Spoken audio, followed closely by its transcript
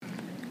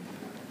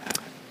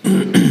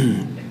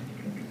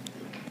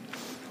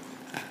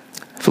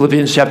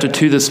Philippians chapter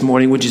 2 this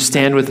morning. Would you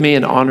stand with me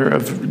in honor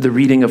of the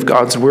reading of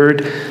God's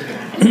word?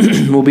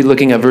 We'll be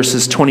looking at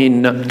verses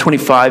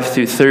 25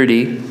 through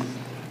 30.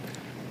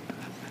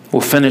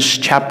 We'll finish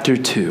chapter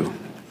 2.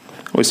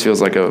 Always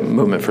feels like a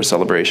moment for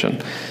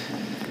celebration.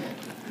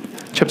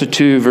 Chapter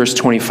 2, verse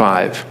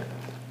 25.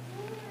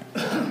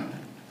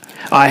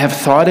 I have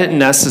thought it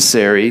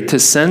necessary to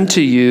send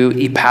to you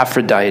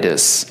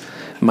Epaphroditus,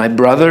 my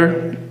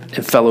brother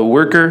and fellow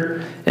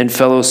worker and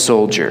fellow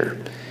soldier,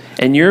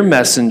 and your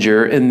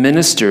messenger and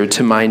minister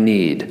to my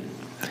need.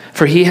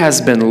 For he has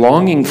been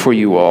longing for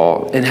you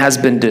all and has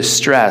been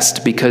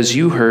distressed because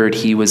you heard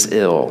he was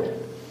ill.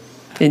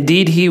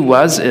 Indeed, he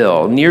was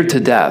ill, near to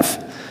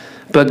death,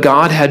 but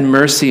God had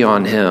mercy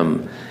on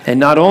him, and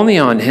not only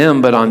on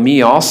him, but on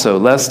me also,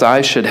 lest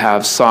I should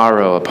have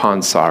sorrow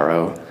upon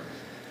sorrow.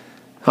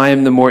 I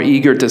am the more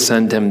eager to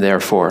send him,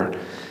 therefore,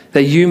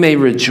 that you may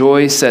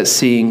rejoice at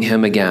seeing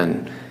him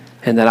again,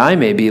 and that I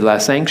may be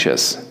less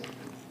anxious.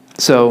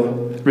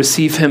 So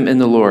receive him in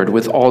the Lord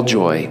with all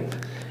joy,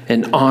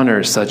 and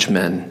honor such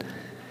men.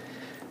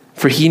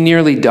 For he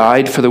nearly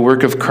died for the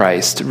work of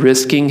Christ,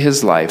 risking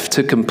his life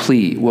to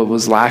complete what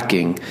was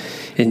lacking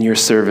in your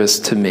service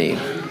to me.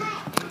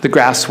 The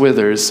grass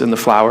withers and the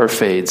flower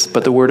fades,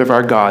 but the word of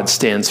our God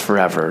stands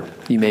forever.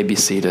 You may be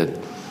seated.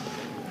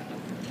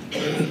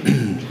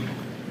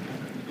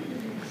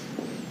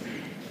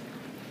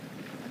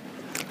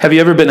 Have you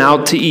ever been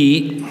out to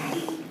eat,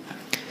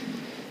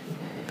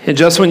 and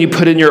just when you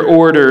put in your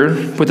order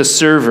with a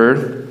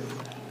server,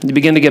 you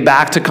begin to get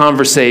back to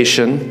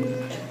conversation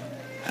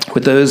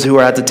with those who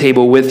are at the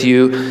table with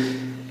you,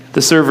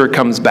 the server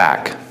comes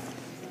back.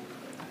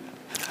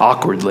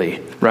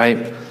 Awkwardly,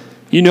 right?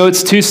 You know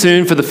it's too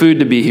soon for the food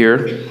to be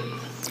here.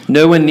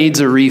 No one needs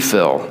a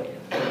refill.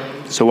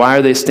 So why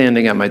are they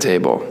standing at my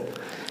table?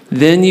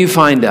 Then you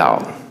find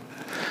out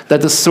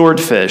that the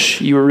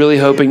swordfish you were really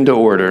hoping to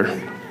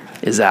order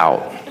is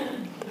out.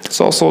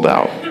 It's all sold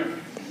out.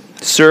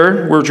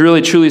 Sir, we're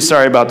really truly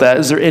sorry about that.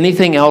 Is there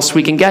anything else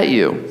we can get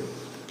you?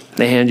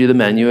 They hand you the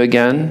menu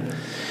again.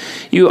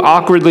 You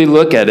awkwardly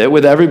look at it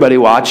with everybody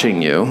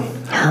watching you,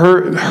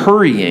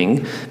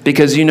 hurrying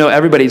because you know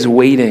everybody's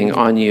waiting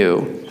on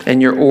you and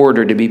your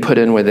order to be put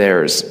in with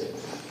theirs.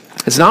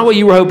 It's not what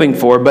you were hoping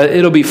for, but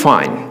it'll be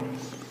fine.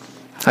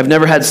 I've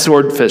never had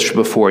swordfish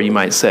before, you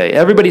might say.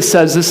 Everybody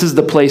says this is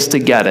the place to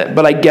get it,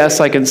 but I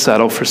guess I can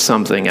settle for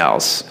something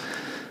else.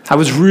 I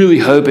was really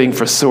hoping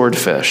for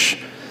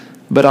swordfish,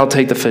 but I'll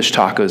take the fish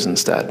tacos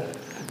instead.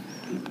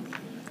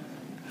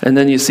 And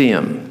then you see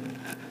him,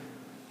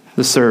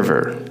 the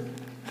server,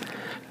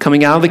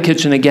 coming out of the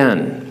kitchen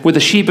again with a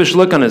sheepish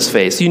look on his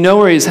face. You know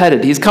where he's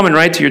headed. He's coming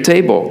right to your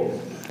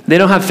table. They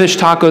don't have fish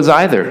tacos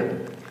either.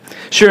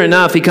 Sure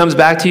enough, he comes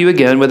back to you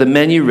again with a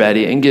menu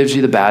ready and gives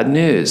you the bad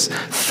news.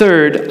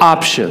 Third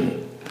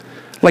option,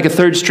 like a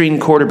third-string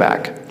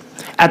quarterback.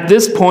 At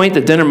this point,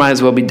 the dinner might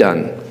as well be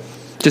done.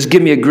 Just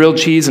give me a grilled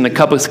cheese and a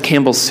cup of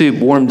Campbell's soup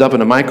warmed up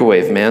in a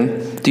microwave,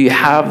 man. Do you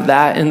have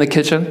that in the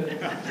kitchen?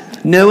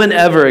 No one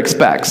ever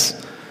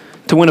expects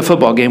to win a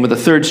football game with a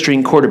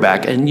third-string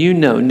quarterback, and you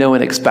know no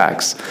one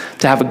expects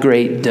to have a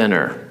great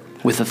dinner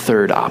with a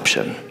third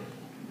option.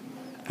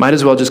 Might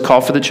as well just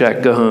call for the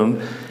check, go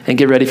home, and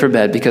get ready for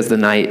bed because the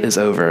night is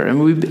over.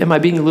 Am I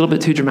being a little bit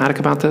too dramatic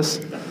about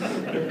this?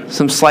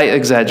 Some slight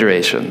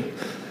exaggeration.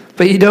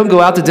 But you don't go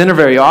out to dinner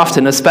very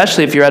often,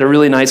 especially if you're at a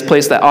really nice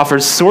place that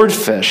offers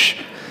swordfish.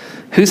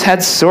 Who's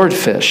had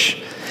swordfish?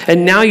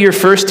 And now your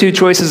first two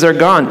choices are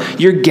gone.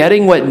 You're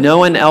getting what no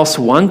one else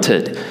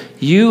wanted.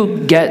 You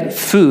get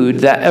food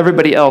that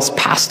everybody else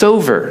passed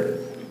over.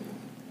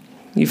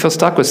 You feel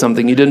stuck with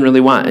something you didn't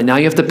really want, and now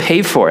you have to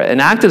pay for it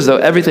and act as though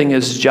everything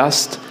is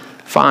just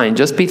fine.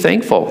 Just be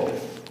thankful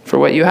for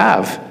what you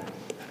have.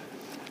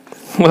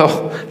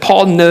 Well,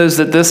 Paul knows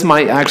that this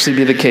might actually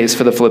be the case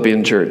for the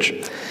Philippian church,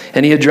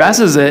 and he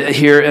addresses it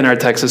here in our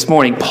text this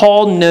morning.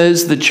 Paul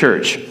knows the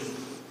church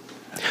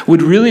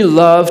would really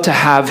love to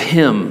have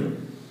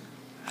him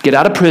get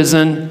out of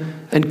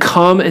prison and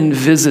come and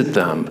visit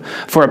them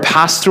for a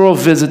pastoral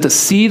visit to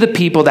see the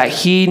people that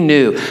he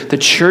knew, the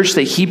church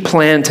that he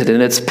planted in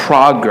its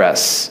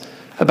progress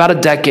about a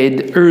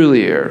decade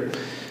earlier.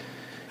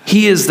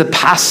 He is the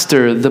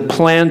pastor, the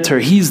planter.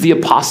 He's the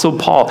Apostle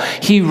Paul.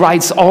 He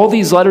writes all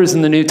these letters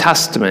in the New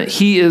Testament.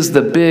 He is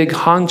the big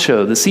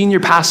honcho, the senior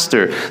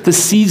pastor, the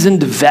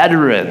seasoned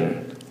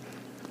veteran.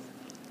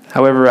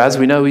 However, as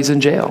we know, he's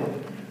in jail.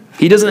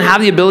 He doesn't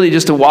have the ability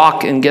just to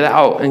walk and get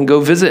out and go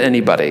visit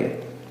anybody.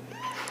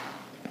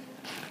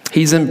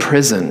 He's in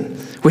prison,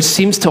 which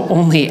seems to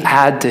only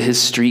add to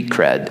his street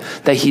cred,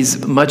 that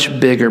he's a much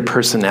bigger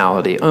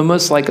personality,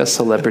 almost like a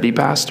celebrity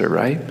pastor,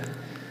 right?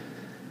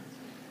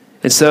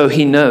 And so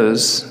he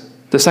knows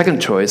the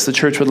second choice the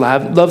church would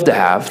love to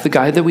have, the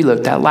guy that we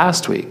looked at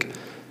last week,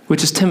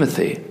 which is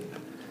Timothy.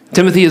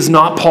 Timothy is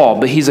not Paul,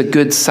 but he's a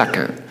good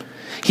second.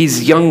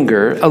 He's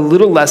younger, a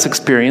little less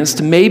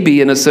experienced,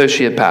 maybe an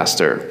associate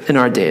pastor in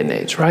our day and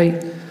age,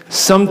 right?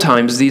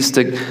 Sometimes these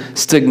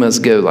stigmas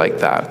go like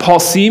that.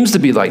 Paul seems to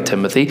be like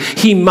Timothy.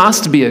 He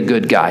must be a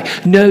good guy.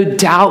 No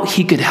doubt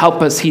he could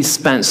help us. He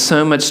spent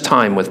so much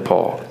time with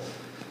Paul.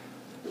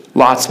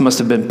 Lots must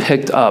have been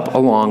picked up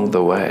along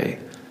the way.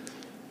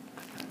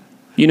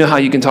 You know how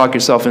you can talk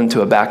yourself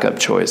into a backup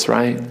choice,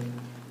 right?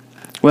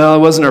 Well, it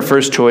wasn't our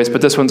first choice,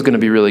 but this one's going to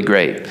be really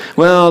great.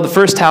 Well, the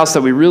first house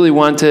that we really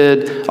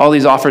wanted, all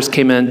these offers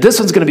came in. This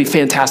one's going to be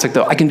fantastic,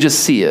 though. I can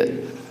just see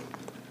it.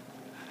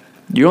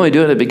 You're only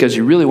doing it because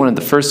you really wanted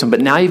the first one,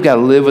 but now you've got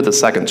to live with the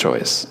second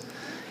choice.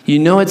 You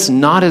know it's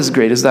not as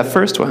great as that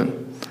first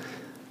one,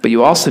 but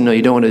you also know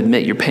you don't want to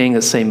admit you're paying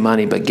the same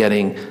money but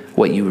getting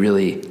what you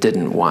really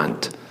didn't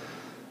want.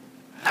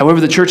 However,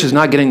 the church is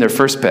not getting their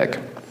first pick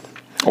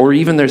or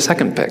even their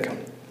second pick.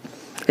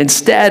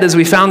 Instead, as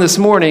we found this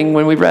morning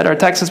when we read our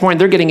text this morning,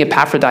 they're getting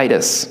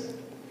Epaphroditus,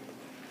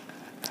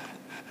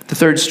 the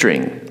third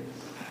string,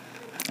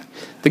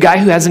 the guy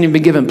who hasn't even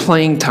been given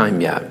playing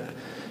time yet.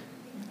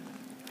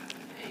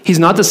 He's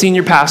not the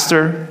senior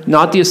pastor,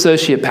 not the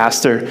associate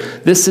pastor.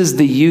 This is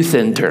the youth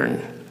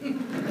intern.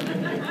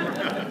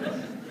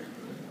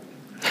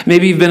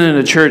 Maybe you've been in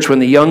a church when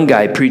the young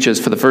guy preaches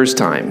for the first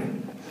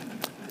time.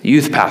 The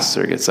youth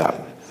pastor gets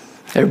up.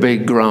 Everybody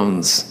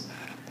groans.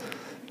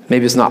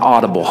 Maybe it's not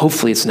audible.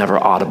 Hopefully it's never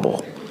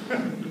audible.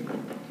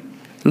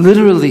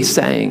 Literally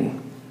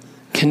saying,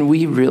 can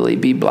we really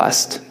be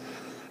blessed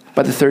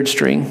by the third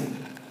string?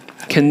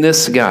 Can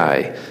this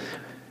guy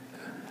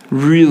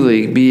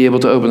really be able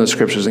to open the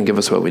scriptures and give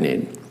us what we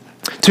need?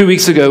 2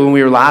 weeks ago, when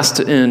we were last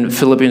in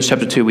Philippians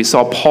chapter 2, we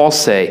saw Paul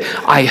say,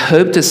 I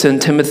hope to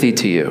send Timothy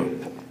to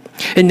you.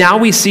 And now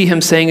we see him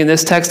saying in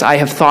this text, I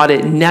have thought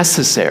it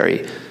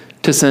necessary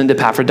to send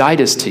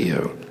Epaphroditus to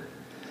you.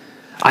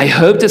 I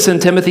hope to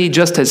send Timothy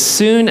just as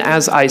soon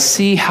as I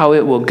see how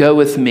it will go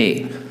with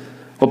me.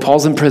 Well,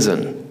 Paul's in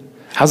prison.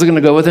 How's it going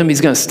to go with him?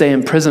 He's going to stay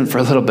in prison for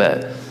a little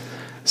bit.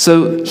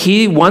 So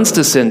he wants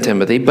to send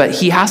Timothy, but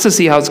he has to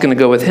see how it's going to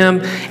go with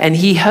him, and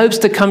he hopes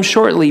to come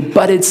shortly,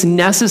 but it's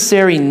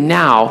necessary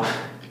now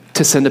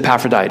to send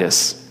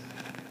Epaphroditus.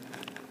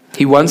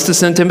 He wants to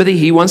send Timothy,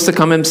 he wants to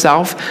come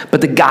himself, but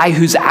the guy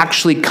who's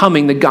actually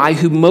coming, the guy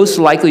who most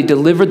likely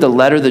delivered the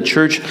letter the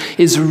church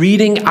is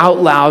reading out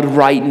loud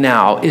right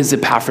now is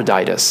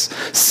Epaphroditus,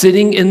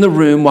 sitting in the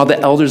room while the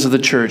elders of the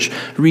church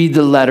read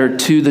the letter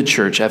to the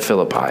church at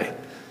Philippi.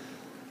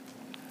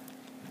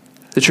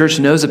 The church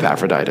knows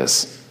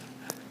Epaphroditus.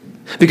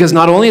 Because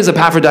not only is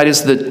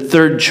Epaphroditus the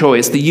third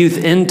choice, the youth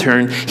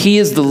intern, he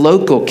is the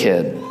local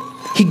kid.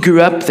 He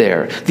grew up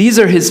there. These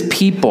are his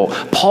people.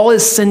 Paul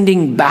is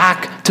sending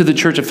back to the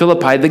church of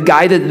Philippi the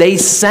guy that they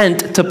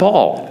sent to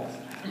Paul.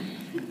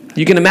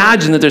 You can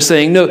imagine that they're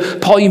saying, no,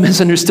 Paul, you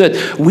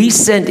misunderstood. We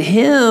sent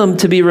him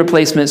to be a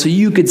replacement so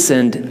you could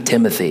send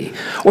Timothy.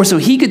 Or so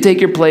he could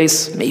take your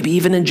place, maybe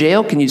even in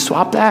jail. Can you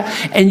swap that?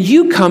 And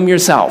you come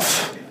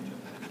yourself.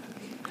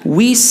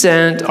 We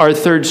sent our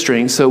third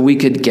string so we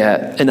could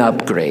get an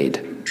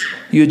upgrade.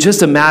 You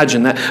just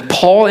imagine that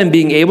Paul and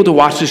being able to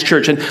watch this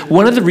church. And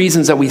one of the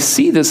reasons that we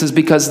see this is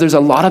because there's a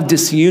lot of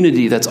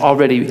disunity that's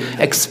already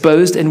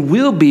exposed and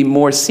will be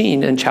more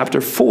seen in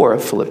chapter 4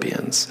 of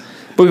Philippians.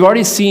 But we've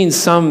already seen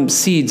some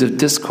seeds of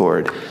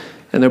discord.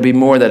 And there'll be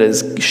more that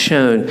is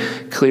shown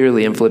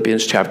clearly in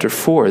Philippians chapter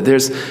 4.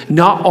 There's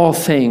not all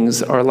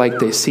things are like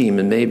they seem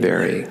in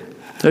Mayberry.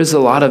 There's a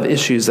lot of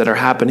issues that are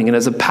happening. And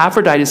as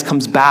Epaphroditus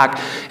comes back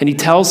and he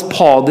tells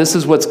Paul this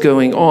is what's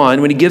going on,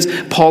 when he gives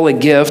Paul a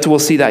gift, we'll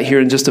see that here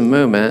in just a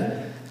moment,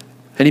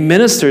 and he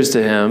ministers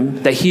to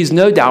him that he's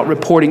no doubt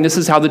reporting this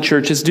is how the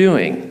church is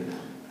doing.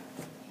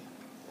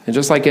 And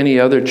just like any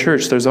other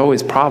church, there's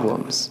always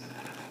problems.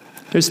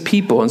 There's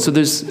people, and so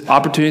there's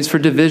opportunities for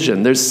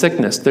division. There's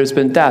sickness. There's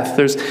been death.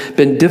 There's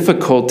been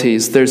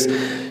difficulties. There's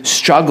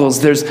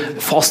struggles. There's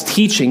false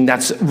teaching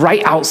that's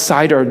right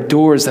outside our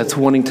doors that's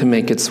wanting to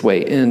make its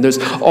way in. There's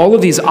all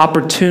of these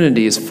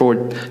opportunities for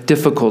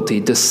difficulty,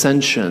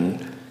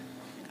 dissension,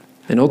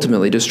 and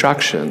ultimately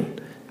destruction.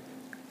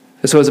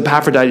 And so as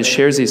Epaphroditus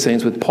shares these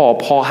things with Paul,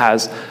 Paul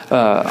has,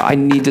 I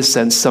need to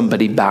send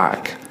somebody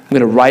back. I'm going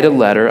to write a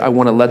letter. I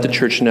want to let the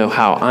church know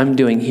how I'm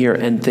doing here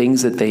and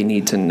things that they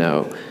need to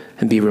know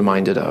and be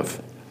reminded of.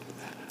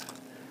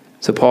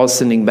 So Paul is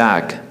sending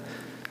back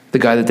the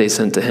guy that they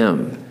sent to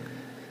him.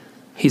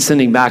 He's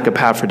sending back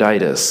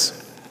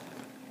Epaphroditus.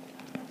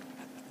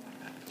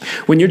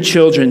 When your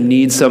children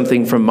need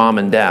something from mom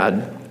and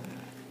dad,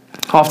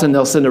 often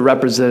they'll send a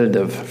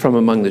representative from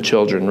among the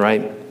children,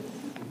 right?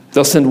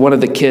 They'll send one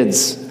of the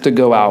kids to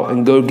go out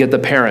and go get the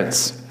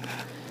parents.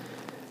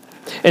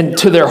 And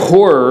to their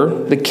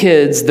horror,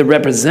 the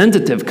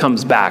representative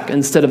comes back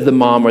instead of the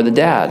mom or the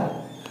dad,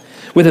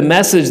 with a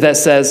message that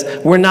says,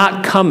 we're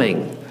not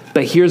coming,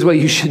 but here's what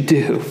you should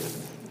do.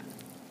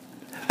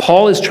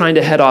 Paul is trying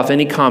to head off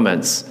any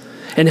comments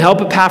and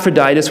help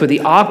Epaphroditus with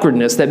the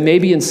awkwardness that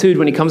maybe ensued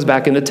when he comes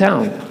back into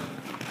town.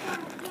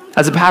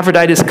 As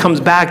Epaphroditus comes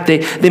back,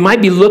 they might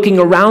be looking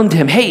around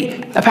him.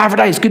 Hey,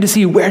 Epaphroditus, good to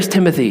see you. Where's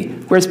Timothy?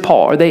 Where's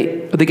Paul? Are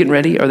they getting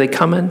ready? Are they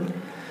coming?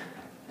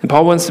 And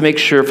Paul wants to make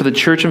sure for the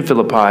church in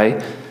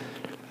Philippi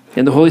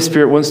And the Holy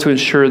Spirit wants to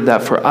ensure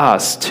that for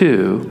us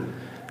too,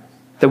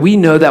 that we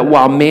know that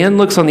while man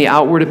looks on the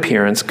outward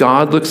appearance,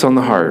 God looks on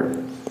the heart.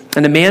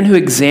 And a man who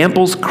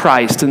examples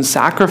Christ in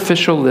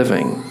sacrificial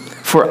living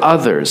for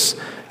others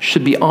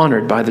should be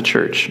honored by the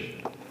church.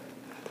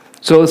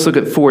 So let's look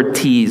at 4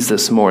 T's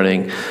this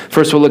morning.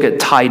 First, we'll look at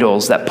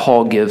titles that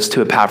Paul gives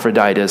to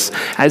Epaphroditus.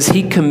 As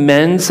he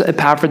commends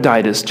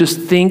Epaphroditus, just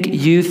think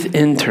youth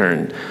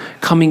intern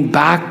coming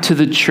back to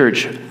the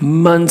church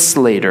months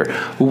later,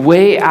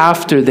 way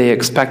after they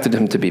expected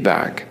him to be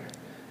back.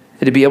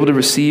 And to be able to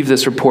receive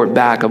this report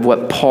back of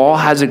what Paul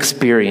has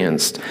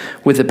experienced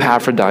with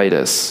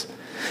Epaphroditus.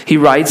 He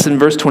writes in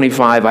verse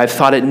 25, "I've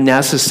thought it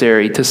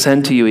necessary to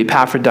send to you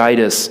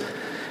Epaphroditus,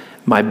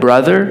 my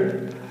brother,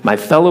 my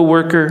fellow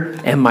worker,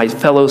 and my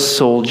fellow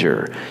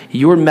soldier,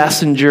 your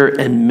messenger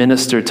and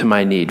minister to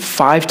my need."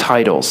 5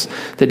 titles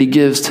that he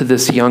gives to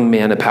this young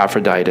man,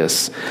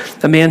 Epaphroditus.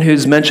 A man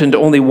who's mentioned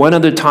only one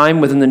other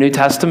time within the New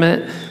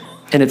Testament,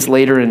 and it's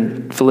later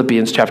in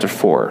Philippians chapter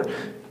 4.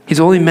 He's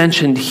only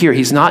mentioned here.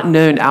 He's not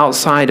known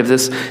outside of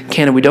this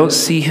canon. We don't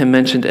see him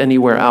mentioned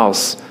anywhere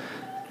else.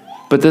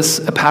 But this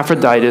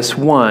Epaphroditus,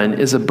 one,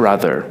 is a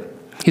brother.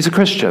 He's a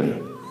Christian.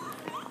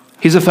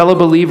 He's a fellow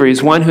believer.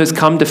 He's one who has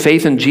come to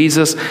faith in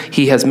Jesus.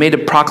 He has made a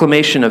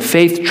proclamation of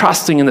faith,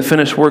 trusting in the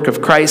finished work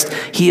of Christ.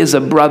 He is a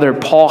brother.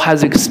 Paul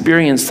has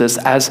experienced this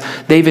as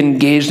they've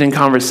engaged in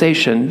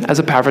conversation as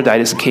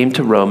Epaphroditus came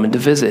to Rome and to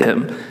visit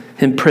him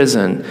in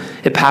prison.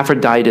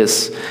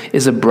 Epaphroditus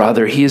is a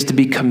brother. He is to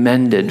be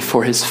commended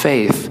for his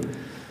faith.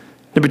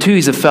 Number 2,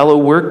 he's a fellow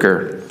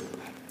worker.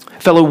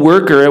 A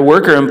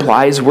worker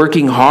implies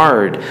working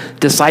hard.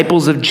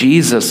 Disciples of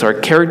Jesus are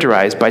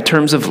characterized by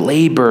terms of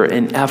labor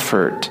and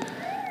effort.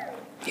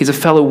 He's a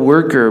fellow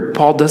worker.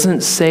 Paul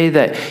doesn't say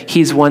that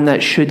he's one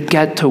that should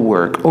get to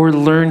work or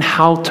learn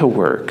how to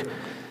work,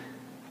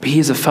 but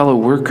he's a fellow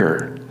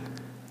worker.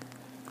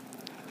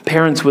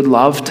 Parents would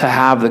love to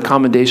have the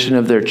commendation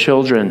of their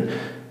children,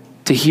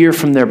 to hear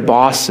from their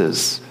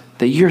bosses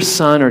that your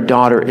son or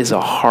daughter is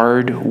a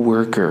hard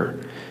worker.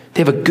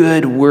 They have a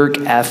good work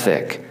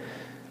ethic.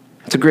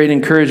 It's a great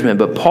encouragement.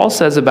 But Paul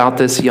says about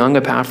this young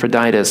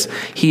Epaphroditus,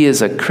 he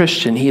is a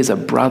Christian, he is a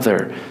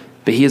brother,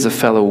 but he is a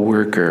fellow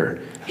worker.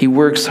 He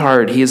works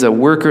hard. He is a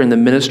worker in the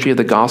ministry of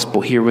the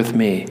gospel here with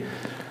me.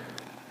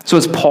 So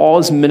as Paul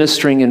is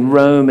ministering in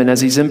Rome and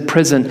as he's in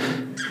prison,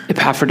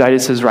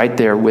 Epaphroditus is right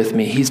there with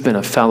me. He's been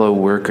a fellow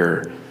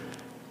worker.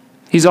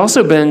 He's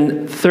also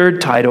been, 3rd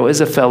title,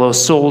 is a fellow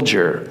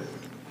soldier.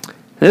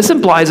 This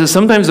implies that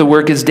sometimes the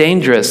work is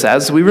dangerous.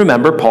 As we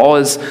remember, Paul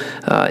is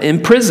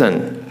in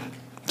prison.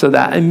 So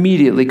that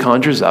immediately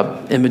conjures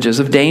up images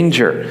of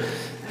danger.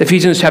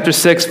 Ephesians chapter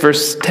 6,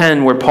 verse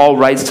 10, where Paul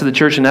writes to the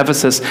church in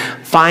Ephesus,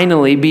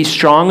 "Finally, be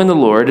strong in the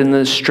Lord and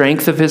the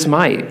strength of his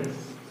might.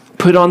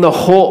 Put on the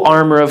whole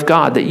armor of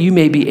God, that you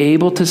may be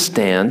able to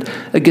stand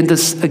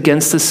against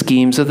the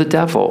schemes of the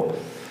devil.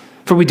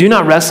 For we do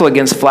not wrestle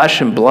against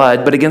flesh and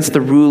blood, but against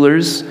the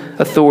rulers,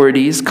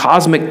 authorities,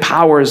 cosmic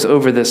powers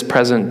over this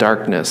present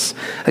darkness,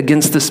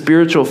 against the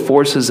spiritual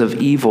forces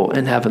of evil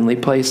in heavenly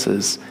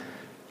places."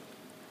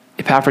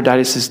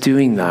 Epaphroditus is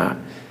doing that.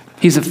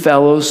 He's a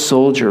fellow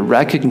soldier,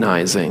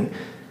 recognizing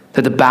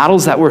that the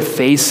battles that we're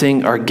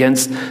facing are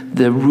against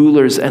the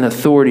rulers and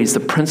authorities, the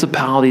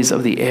principalities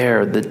of the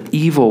air, the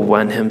evil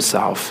one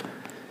himself.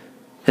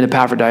 And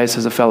Epaphroditus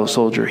is a fellow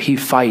soldier. He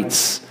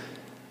fights.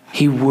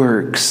 He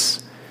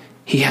works.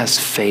 He has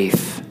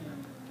faith.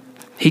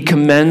 He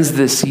commends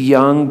this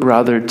young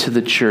brother to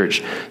the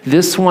church.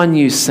 "This one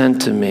you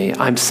sent to me,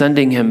 I'm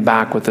sending him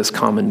back with this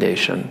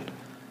commendation."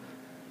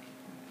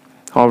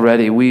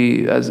 Already,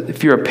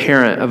 if you're a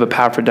parent of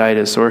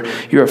Epaphroditus or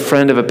you're a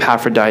friend of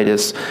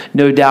Epaphroditus,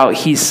 no doubt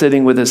he's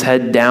sitting with his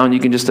head down. You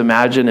can just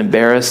imagine,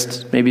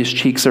 embarrassed. Maybe his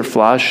cheeks are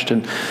flushed.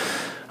 And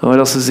what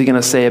else is he going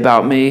to say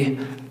about me?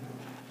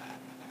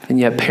 And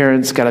yet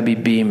parents got to be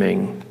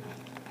beaming.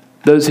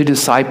 Those who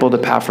discipled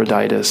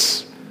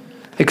Epaphroditus,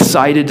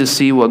 excited to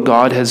see what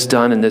God has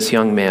done in this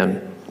young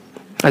man,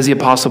 as the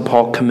Apostle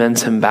Paul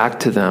commends him back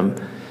to them.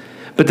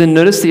 But then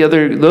notice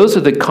those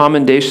are the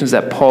commendations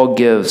that Paul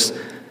gives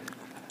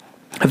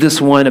of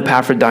this one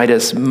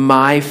Epaphroditus,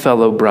 my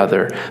fellow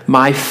brother,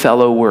 my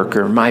fellow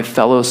worker, my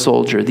fellow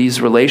soldier, these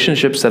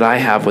relationships that I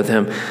have with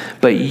him,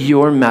 but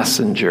your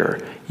messenger,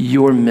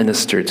 your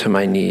minister to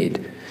my need.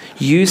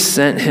 You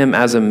sent him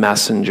as a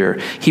messenger.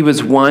 He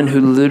was one who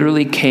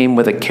literally came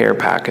with a care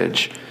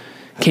package,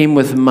 came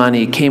with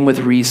money, came with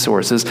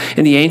resources.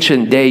 In the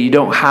ancient day, you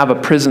don't have a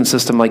prison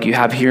system like you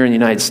have here in the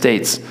United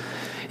States.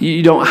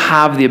 You don't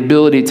have the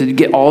ability to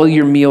get all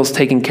your meals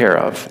taken care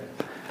of.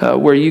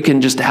 Where you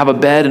can just have a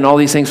bed and all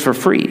these things for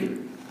free.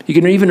 You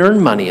can even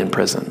earn money in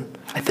prison,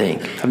 I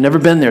think. I've never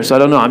been there, so I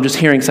don't know. I'm just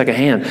hearing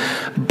secondhand.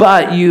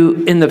 But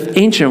in the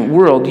ancient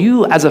world,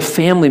 you as a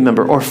family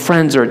member or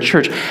friends or a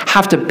church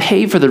have to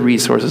pay for the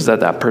resources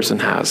that person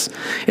has.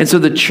 And so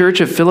the church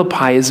of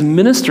Philippi is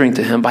ministering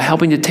to him by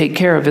helping to take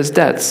care of his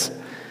debts,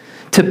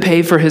 to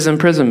pay for his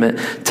imprisonment,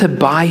 to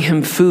buy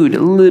him food.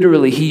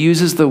 Literally, he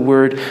uses the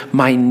word,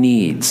 my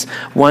needs.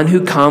 One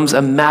who comes,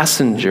 a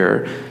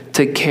messenger,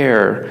 to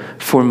care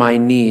for my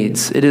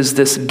needs. It is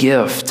this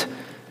gift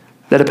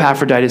that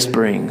Epaphroditus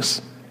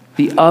brings,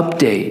 the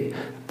update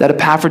that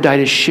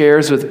Epaphroditus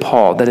shares with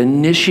Paul that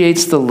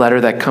initiates the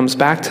letter that comes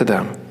back to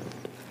them.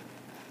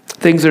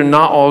 Things are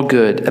not all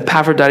good.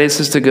 Epaphroditus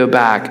is to go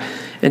back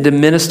and to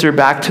minister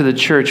back to the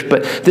church,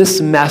 but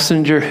this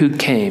messenger who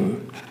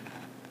came,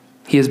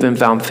 he has been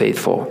found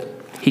faithful.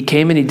 He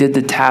came and he did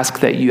the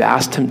task that you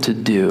asked him to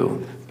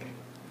do.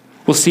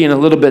 We'll see in a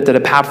little bit that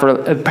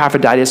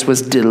Epaphroditus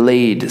was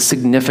delayed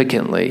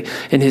significantly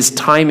in his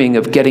timing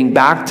of getting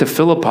back to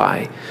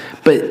Philippi.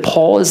 But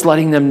Paul is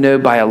letting them know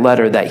by a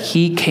letter that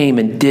he came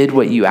and did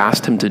what you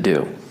asked him to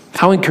do.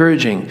 How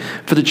encouraging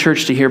for the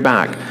church to hear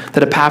back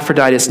that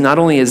Epaphroditus not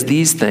only is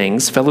these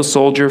things, fellow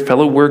soldier,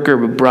 fellow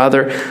worker,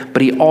 brother,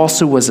 but he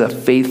also was a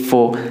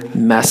faithful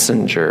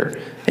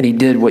messenger, and he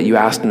did what you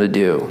asked him to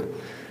do.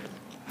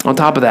 On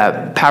top of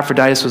that,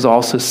 Epaphroditus was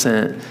also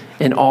sent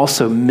and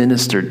also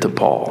ministered to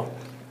Paul.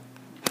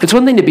 It's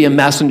one thing to be a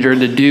messenger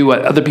and to do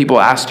what other people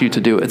asked you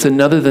to do. It's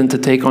another than to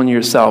take on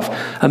yourself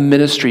a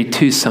ministry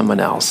to someone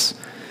else.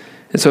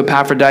 And so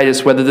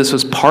Epaphroditus, whether this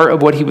was part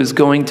of what he was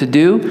going to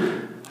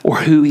do or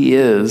who he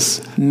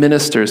is,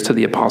 ministers to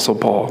the Apostle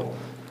Paul.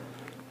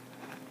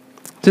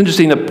 It's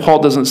interesting that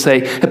Paul doesn't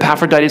say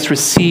Epaphroditus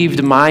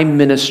received my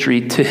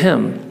ministry to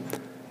him,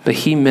 but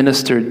he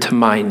ministered to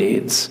my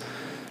needs.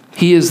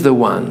 He is the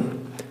one.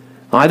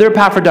 Either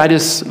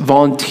Epaphroditus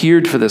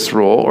volunteered for this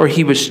role or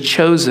he was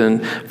chosen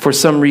for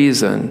some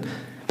reason,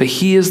 but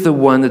he is the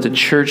one that the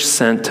church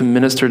sent to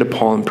minister to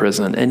Paul in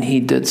prison, and he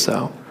did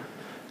so.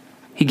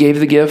 He gave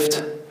the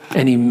gift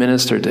and he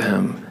ministered to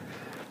him.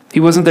 He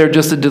wasn't there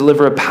just to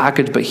deliver a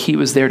package, but he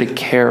was there to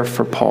care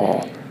for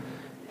Paul.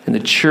 And the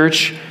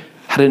church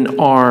had an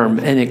arm,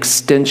 an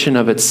extension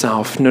of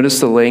itself. Notice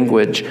the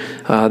language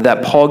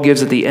that Paul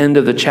gives at the end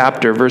of the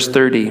chapter, verse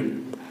 30.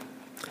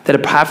 That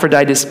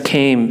Epaphroditus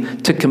came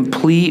to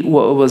complete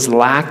what was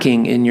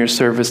lacking in your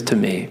service to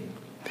me.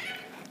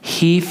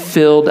 He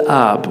filled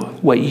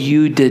up what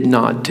you did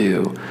not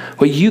do.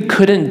 What you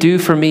couldn't do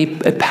for me,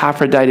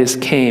 Epaphroditus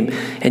came,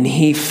 and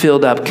he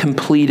filled up,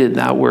 completed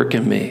that work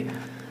in me.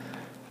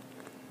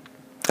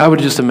 I would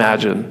just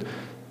imagine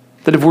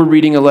that if we're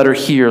reading a letter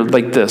here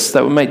like this,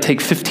 that might take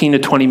 15 to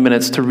 20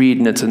 minutes to read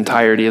in its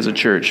entirety as a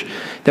church,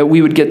 that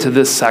we would get to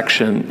this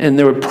section and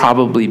there would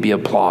probably be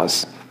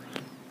applause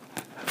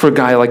for a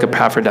guy like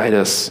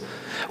Epaphroditus,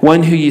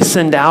 one who you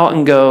send out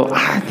and go,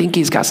 I think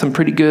he's got some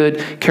pretty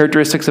good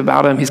characteristics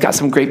about him. He's got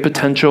some great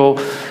potential.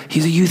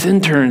 He's a youth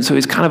intern, so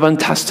he's kind of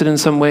untested in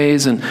some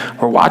ways, and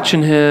we're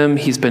watching him.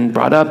 He's been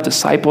brought up,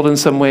 discipled in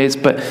some ways,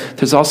 but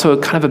there's also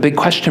a kind of a big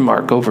question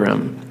mark over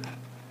him.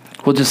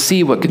 We'll just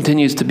see what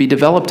continues to be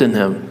developed in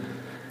him.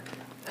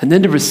 And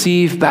then to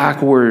receive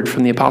back word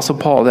from the Apostle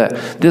Paul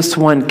that this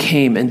one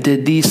came and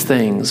did these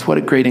things. What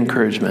a great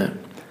encouragement.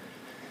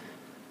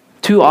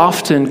 Too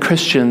often,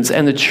 Christians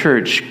and the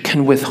church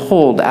can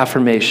withhold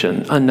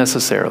affirmation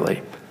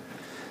unnecessarily.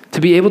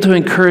 To be able to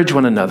encourage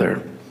one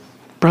another.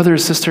 Brother or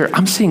sister,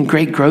 I'm seeing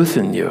great growth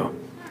in you.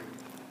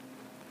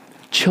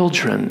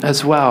 Children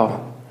as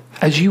well,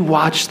 as you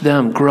watch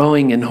them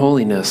growing in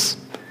holiness.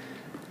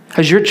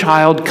 As your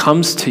child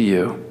comes to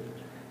you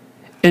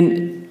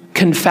and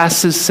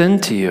confesses sin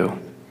to you,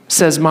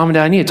 says, Mom and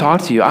Dad, I need to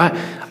talk to you.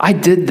 I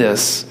did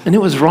this and it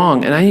was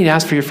wrong and I need to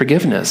ask for your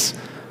forgiveness.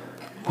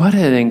 What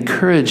an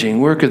encouraging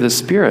work of the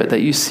Spirit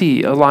that you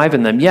see alive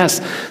in them. Yes,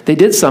 they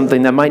did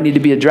something that might need to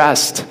be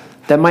addressed,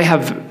 that might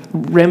have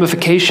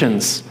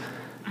ramifications.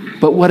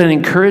 But what an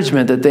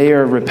encouragement that they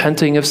are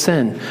repenting of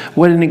sin.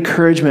 What an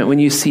encouragement when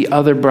you see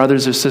other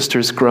brothers or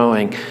sisters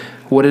growing.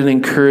 What an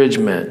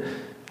encouragement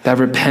that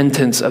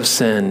repentance of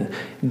sin,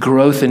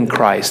 growth in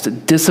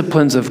Christ,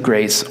 disciplines of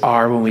grace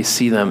are when we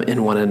see them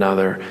in one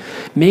another.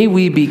 May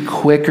we be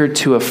quicker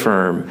to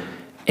affirm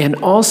and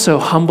also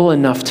humble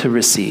enough to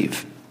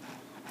receive.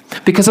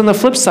 Because on the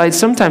flip side,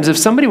 sometimes if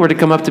somebody were to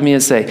come up to me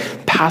and say,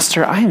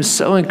 Pastor, I am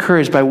so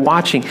encouraged by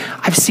watching.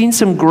 I've seen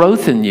some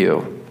growth in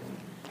you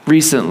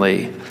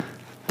recently.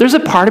 There's a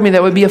part of me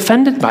that would be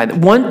offended by that,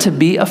 want to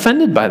be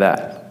offended by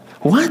that.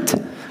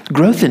 What?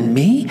 Growth in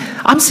me?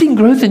 I'm seeing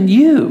growth in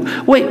you.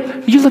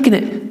 Wait, you're looking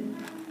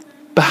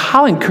at, but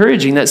how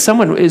encouraging that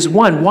someone is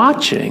one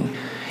watching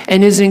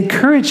and is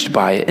encouraged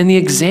by it and the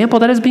example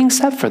that is being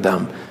set for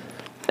them.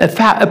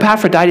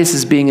 Epaphroditus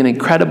is being an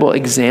incredible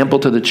example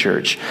to the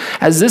church.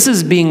 As this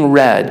is being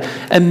read,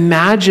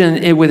 imagine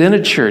it within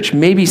a church,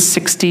 maybe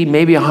 60,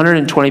 maybe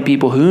 120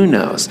 people, who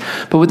knows?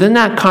 But within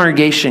that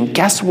congregation,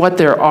 guess what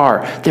there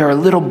are? There are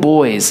little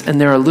boys and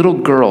there are little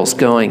girls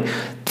going,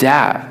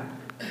 Dad,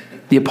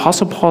 the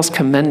Apostle Paul's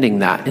commending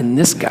that in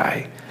this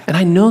guy. And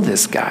I know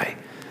this guy.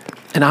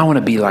 And I want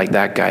to be like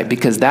that guy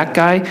because that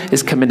guy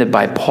is commended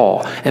by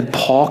Paul. And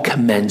Paul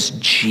commends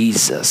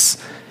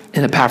Jesus.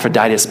 And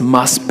Epaphroditus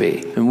must be,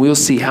 and we'll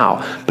see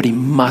how, but he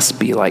must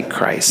be like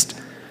Christ.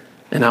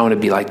 And I want to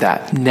be like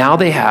that. Now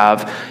they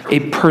have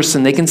a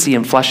person they can see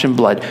in flesh and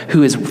blood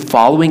who is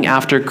following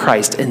after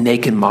Christ, and they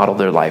can model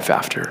their life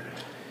after.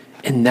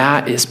 And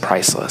that is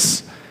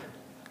priceless.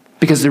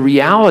 Because the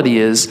reality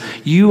is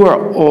you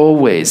are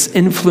always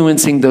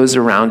influencing those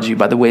around you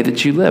by the way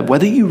that you live,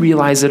 whether you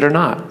realize it or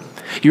not.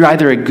 You're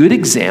either a good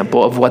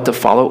example of what to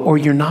follow or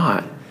you're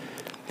not.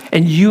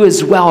 And you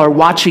as well are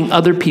watching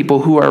other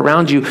people who are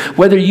around you,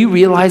 whether you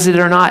realize it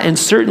or not, and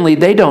certainly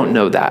they don't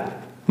know that,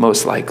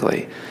 most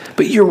likely.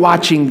 But you're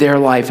watching their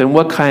life, and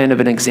what kind of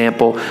an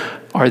example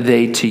are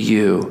they to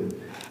you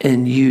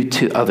and you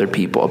to other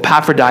people?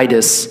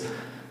 Epaphroditus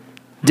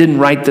didn't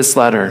write this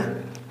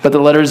letter, but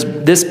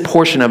this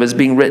portion of it is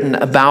being written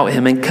about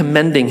him and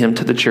commending him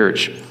to the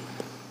church.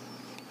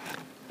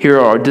 Here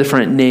are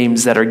different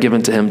names that are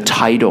given to him,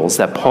 titles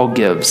that Paul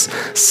gives.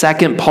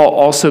 Second, Paul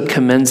also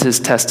commends his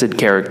tested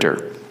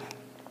character.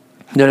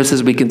 Notice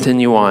as we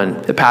continue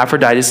on,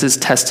 Epaphroditus'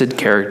 tested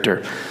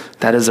character.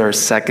 That is our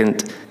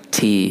second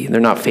T. They're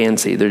not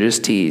fancy, they're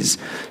just T's.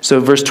 So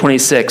verse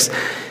 26,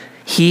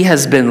 he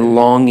has been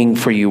longing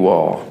for you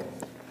all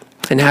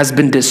and has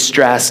been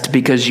distressed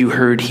because you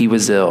heard he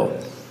was ill.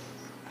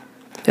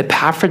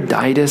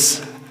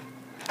 Epaphroditus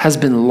has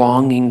been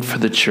longing for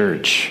the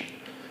church.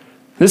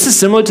 This is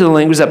similar to the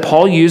language that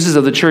Paul uses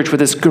of the church with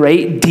this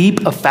great,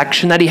 deep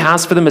affection that he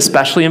has for them,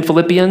 especially in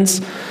Philippians,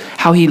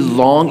 how he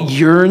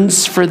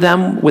yearns for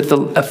them with the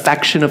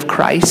affection of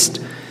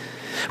Christ.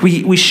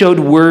 We showed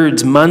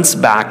words months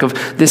back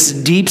of this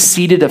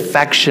deep-seated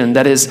affection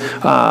that is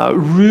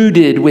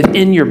rooted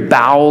within your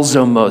bowels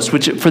almost,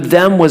 which for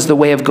them was the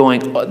way of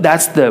going,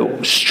 that's the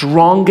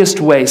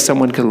strongest way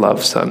someone could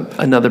love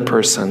another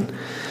person.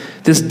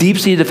 This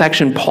deep-seated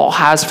affection Paul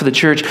has for the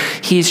church,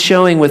 he's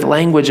showing with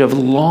language of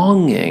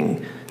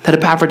longing that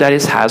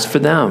Epaphroditus has for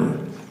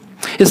them.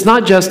 It's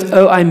not just,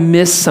 oh, I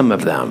miss some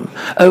of them.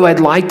 Oh, I'd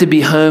like to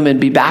be home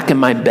and be back in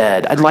my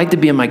bed. I'd like to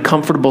be in my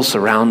comfortable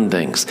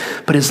surroundings.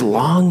 But his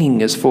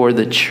longing is for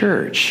the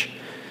church.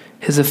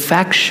 His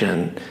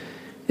affection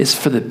is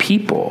for the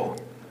people.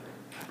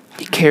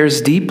 He cares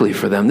deeply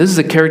for them. This is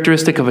a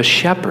characteristic of a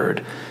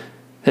shepherd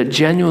that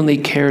genuinely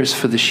cares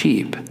for the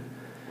sheep.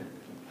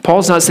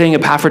 Paul's not saying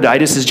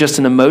Epaphroditus is just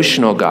an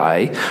emotional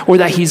guy or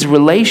that he's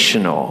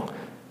relational,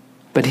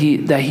 but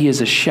that he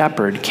is a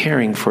shepherd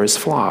caring for his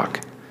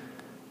flock.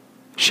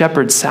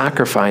 Shepherds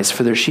sacrifice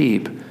for their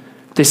sheep.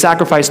 They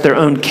sacrifice their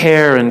own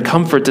care and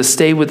comfort to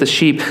stay with the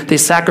sheep. They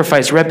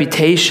sacrifice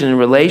reputation and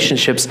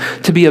relationships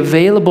to be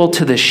available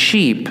to the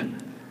sheep,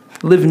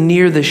 live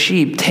near the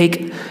sheep,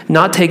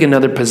 not take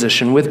another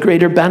position with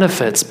greater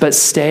benefits, but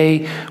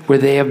stay where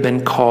they have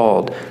been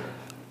called,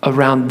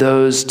 around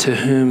those to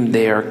whom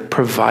they are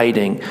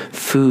providing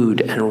food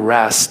and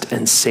rest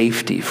and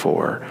safety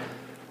for.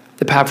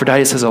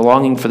 Epaphroditus has a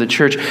longing for the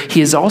church.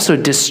 He is also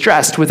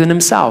distressed within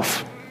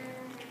himself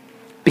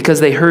because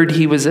they heard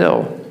he was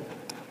ill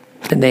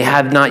and they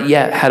had not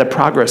yet had a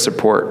progress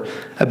report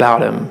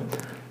about him.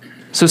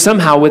 So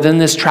somehow within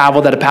this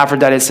travel that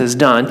Epaphroditus has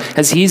done,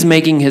 as he's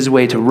making his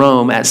way to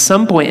Rome, at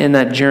some point in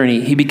that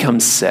journey, he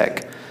becomes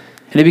sick.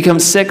 And he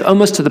becomes sick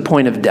almost to the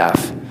point of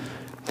death.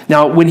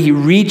 Now, when he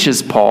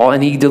reaches Paul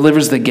and he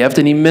delivers the gift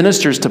and he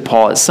ministers to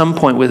Paul at some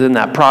point within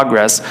that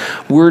progress,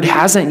 word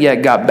hasn't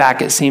yet got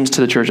back, it seems,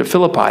 to the church of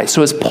Philippi.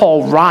 So as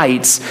Paul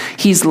writes,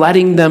 he's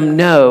letting them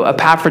know,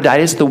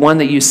 Epaphroditus, the one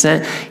that you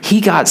sent,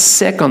 he got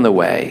sick on the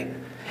way.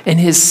 And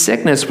his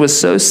sickness was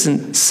so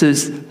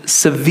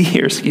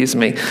severe,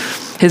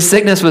 His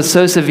sickness was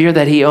so severe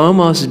that he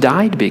almost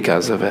died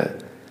because of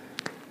it.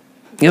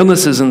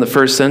 Illnesses in the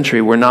first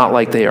century were not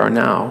like they are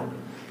now.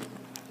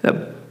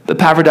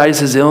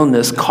 Epaphroditus'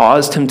 illness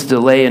caused him to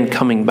delay in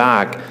coming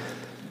back.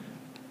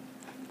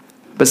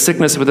 But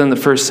sickness within the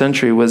first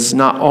century was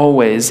not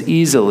always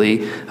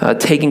easily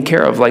taken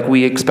care of like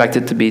we expect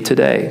it to be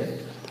today.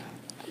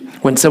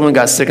 When someone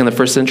got sick in the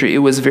first century, it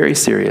was very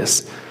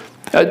serious.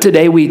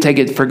 Today we take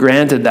it for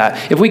granted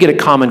that if we get a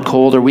common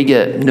cold or we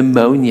get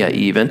pneumonia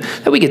even,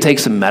 that we can take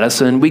some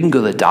medicine, we can go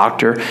to the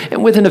doctor,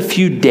 and within a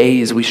few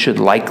days we should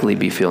likely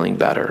be feeling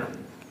better.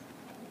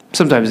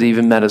 Sometimes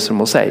even medicine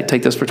will say,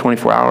 take this for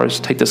 24 hours,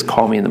 take this,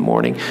 call me in the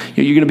morning.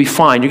 You're going to be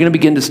fine. You're going to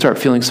begin to start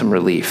feeling some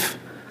relief.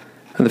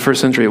 In the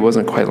first century, it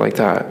wasn't quite like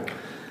that.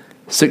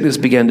 Sickness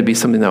began to be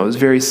something that was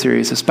very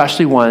serious,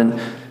 especially one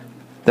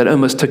that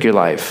almost took your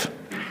life.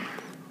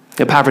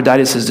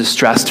 Epaphroditus is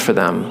distressed for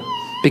them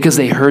because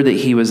they heard that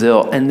he was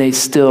ill, and they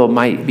still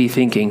might be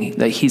thinking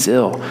that he's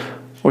ill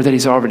or that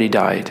he's already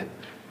died.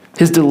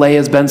 His delay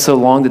has been so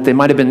long that they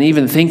might have been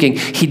even thinking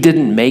he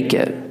didn't make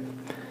it.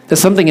 That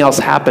something else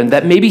happened,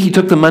 that maybe he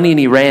took the money and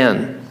he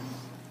ran,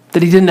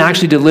 that he didn't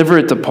actually deliver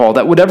it to Paul,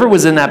 that whatever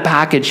was in that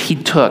package he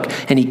took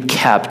and he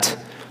kept.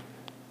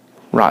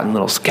 Rotten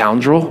little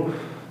scoundrel.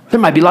 There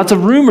might be lots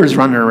of rumors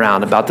running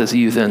around about this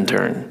youth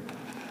intern.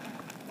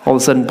 All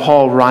of a sudden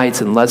Paul writes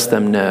and lets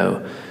them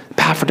know,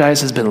 Epaphroditus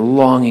has been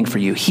longing for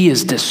you. He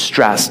is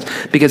distressed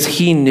because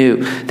he knew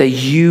that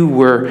you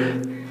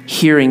were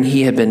hearing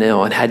he had been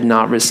ill and had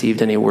not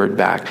received any word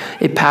back.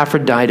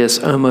 Epaphroditus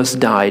almost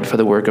died for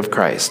the work of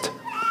Christ.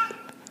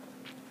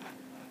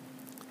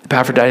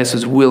 Epaphroditus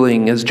was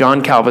willing, as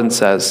John Calvin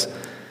says,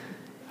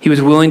 he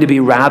was willing to be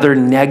rather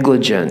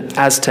negligent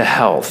as to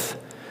health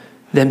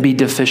than be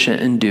deficient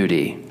in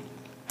duty.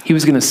 He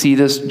was going to see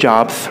this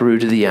job through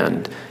to the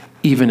end,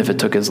 even if it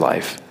took his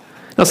life.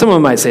 Now,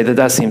 someone might say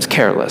that seems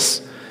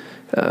careless,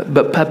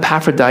 but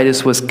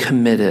Epaphroditus was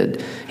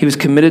committed. He was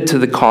committed to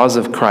the cause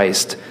of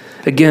Christ.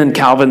 Again,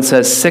 Calvin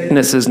says,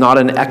 sickness is not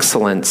an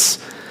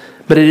excellence,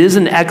 but it is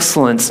an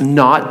excellence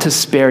not to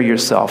spare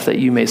yourself that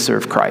you may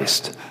serve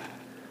Christ.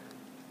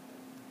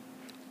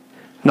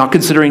 Not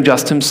considering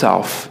just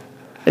himself,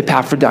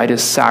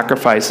 Epaphroditus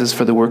sacrifices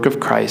for the work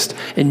of Christ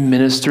in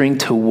ministering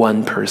to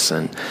one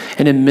person.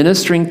 And in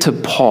ministering to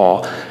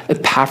Paul,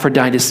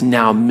 Epaphroditus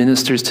now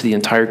ministers to the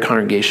entire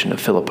congregation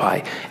of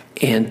Philippi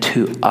and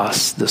to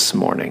us this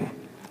morning.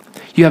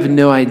 You have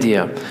no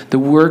idea the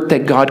work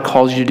that God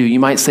calls you to do. You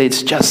might say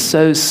it's just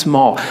so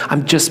small.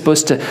 I'm just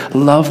supposed to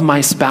love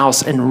my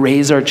spouse and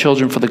raise our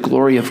children for the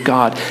glory of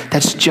God.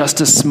 That's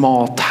just a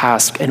small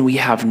task, and we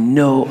have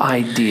no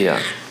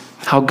idea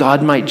how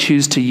God might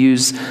choose to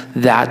use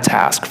that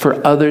task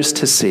for others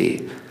to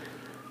see,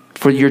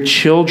 for your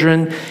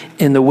children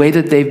in the way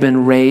that they've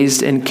been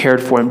raised and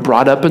cared for and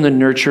brought up in the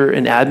nurture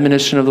and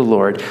admonition of the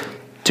Lord,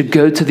 to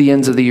go to the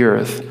ends of the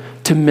earth,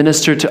 to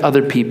minister to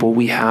other people.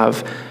 We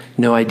have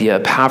no idea.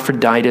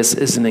 Epaphroditus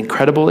is an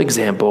incredible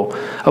example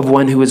of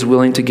one who is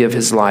willing to give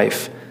his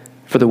life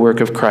for the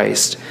work of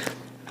Christ.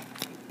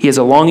 He has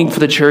a longing for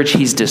the church.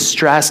 He's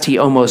distressed. He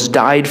almost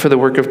died for the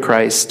work of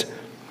Christ.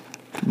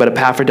 But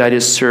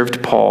Epaphroditus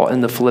served Paul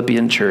in the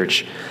Philippian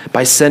church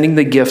by sending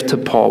the gift to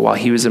Paul while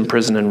he was in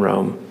prison in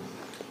Rome.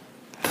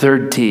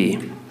 Third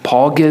T,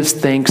 Paul gives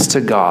thanks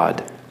to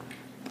God.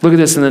 Look at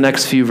this in the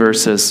next few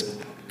verses.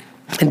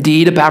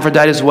 Indeed,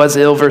 Epaphroditus was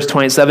ill, verse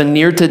 27,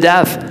 near to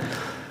death.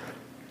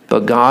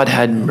 But God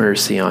had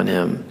mercy on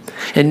him.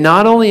 And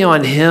not only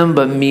on him,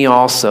 but me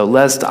also,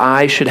 lest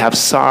I should have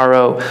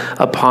sorrow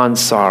upon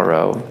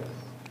sorrow.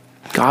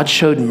 God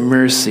showed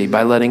mercy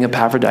by letting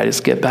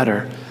Epaphroditus get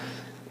better.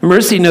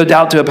 Mercy, no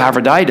doubt, to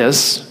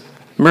Epaphroditus,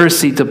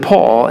 mercy to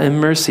Paul, and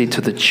mercy to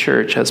the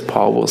church, as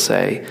Paul will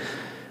say.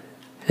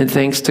 And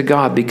thanks to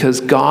God, because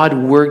God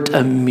worked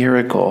a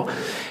miracle.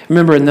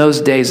 Remember, in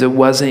those days, it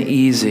wasn't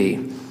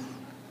easy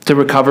to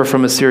recover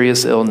from a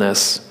serious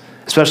illness,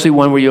 especially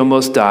one where you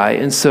almost die.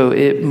 And so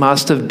it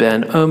must have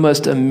been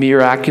almost a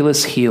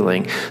miraculous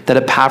healing that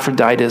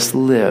Epaphroditus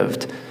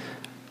lived,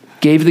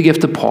 gave the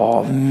gift to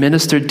Paul,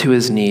 ministered to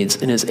his needs,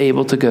 and is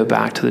able to go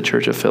back to the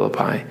church of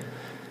Philippi.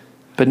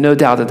 But no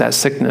doubt that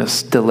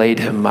sickness delayed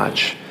him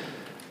much.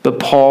 But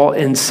Paul,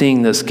 in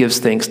seeing this, gives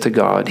thanks to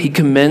God. He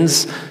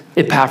commends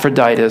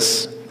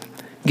Epaphroditus,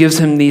 gives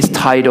him these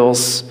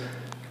titles.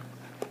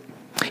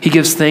 He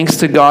gives thanks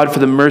to God for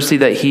the mercy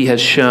that he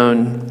has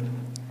shown.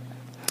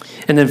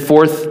 And then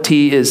fourth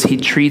T is he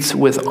treats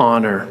with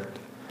honor.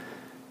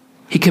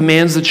 He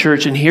commands the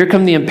church, and here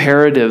come the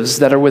imperatives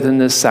that are within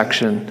this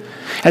section.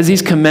 As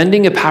he's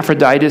commending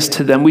Epaphroditus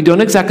to them, we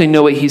don't exactly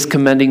know what he's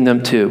commending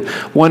them to.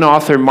 One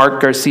author,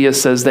 Mark Garcia,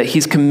 says that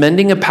he's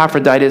commending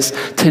Epaphroditus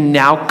to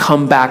now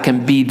come back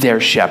and be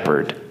their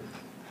shepherd.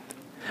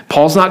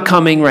 Paul's not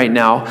coming right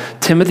now.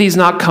 Timothy's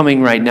not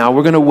coming right now.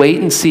 We're going to wait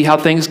and see how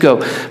things go.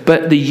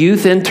 But the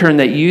youth intern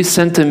that you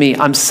sent to me,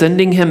 I'm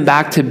sending him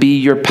back to be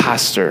your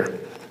pastor.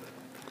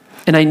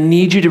 And I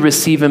need you to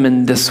receive him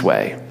in this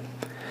way,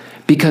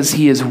 because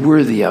he is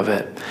worthy of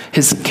it.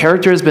 His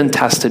character has been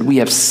tested. We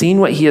have seen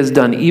what he has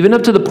done, even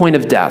up to the point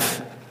of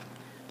death.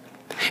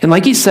 And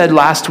like he said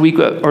last week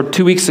or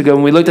 2 weeks ago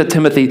when we looked at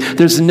Timothy,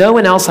 there's no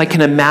one else I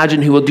can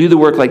imagine who will do the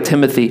work like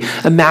Timothy.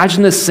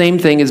 Imagine the same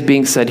thing is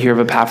being said here of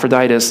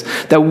Epaphroditus,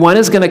 that one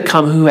is going to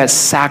come who has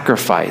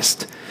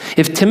sacrificed.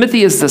 If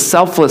Timothy is the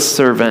selfless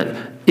servant,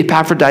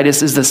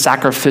 Epaphroditus is the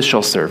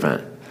sacrificial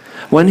servant,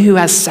 one who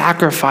has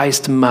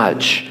sacrificed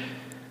much.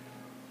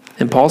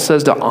 And Paul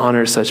says to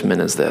honor such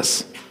men as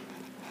this.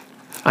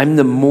 I'm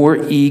the more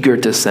eager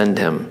to send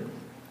him.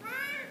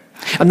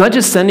 I'm not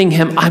just sending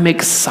him, I'm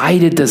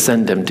excited to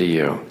send him to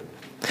you.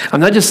 I'm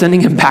not just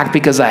sending him back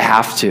because I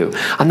have to.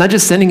 I'm not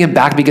just sending him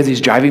back because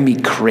he's driving me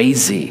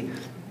crazy,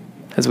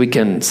 as we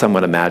can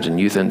somewhat imagine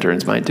youth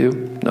interns might do.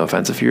 No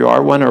offense if you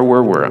are one or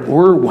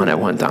were one at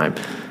one time.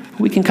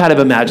 We can kind of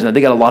imagine that.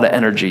 They got a lot of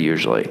energy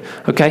usually,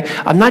 okay?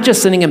 I'm not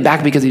just sending him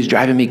back because he's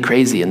driving me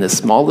crazy in this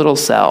small little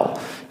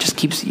cell. Just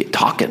keeps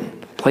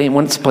talking,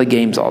 wants to play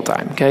games all the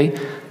time, okay?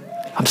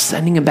 I'm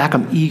sending him back.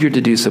 I'm eager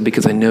to do so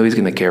because I know he's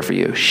going to care for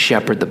you.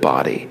 Shepherd the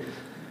body.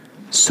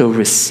 So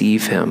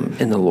receive him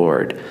in the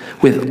Lord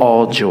with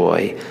all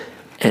joy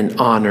and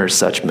honor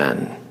such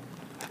men.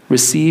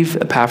 Receive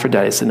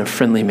Epaphroditus in a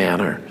friendly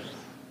manner.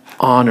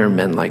 Honor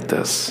men like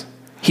this.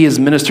 He has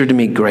ministered to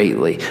me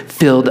greatly,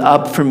 filled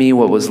up for me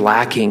what was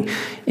lacking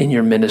in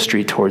your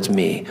ministry towards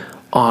me.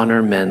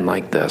 Honor men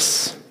like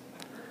this.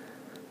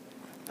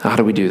 How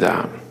do we do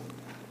that?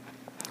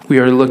 We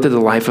already looked at the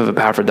life of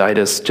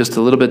Epaphroditus, just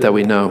a little bit that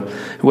we know,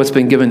 what's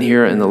been given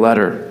here in the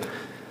letter.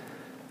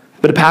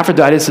 But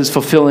Epaphroditus is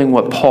fulfilling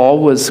what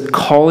Paul was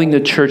calling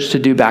the church to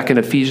do back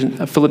in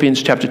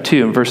Philippians chapter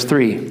 2 and verse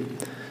 3.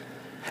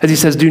 As he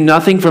says, do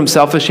nothing from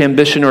selfish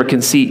ambition or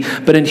conceit,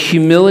 but in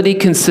humility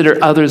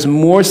consider others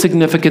more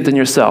significant than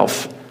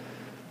yourself.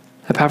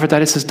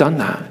 Epaphroditus has done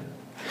that.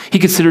 He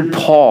considered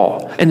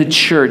Paul and the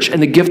church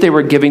and the gift they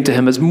were giving to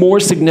him as more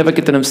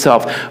significant than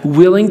himself,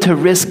 willing to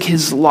risk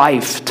his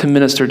life to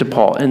minister to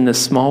Paul in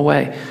this small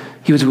way.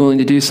 He was willing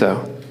to do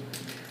so.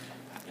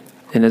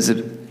 And as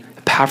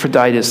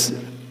Epaphroditus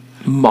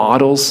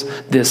models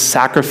this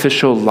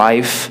sacrificial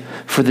life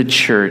for the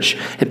church,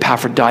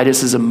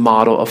 Epaphroditus is a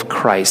model of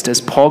Christ. As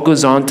Paul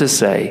goes on to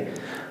say,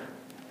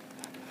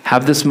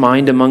 have this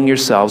mind among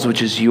yourselves,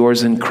 which is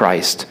yours in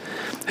Christ,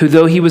 who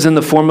though he was in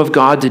the form of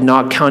God, did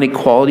not count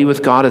equality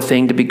with God a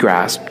thing to be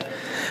grasped.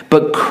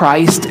 But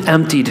Christ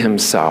emptied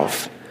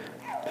himself,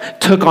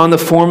 took on the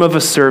form of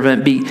a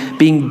servant,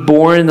 being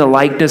born in the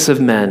likeness of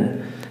men.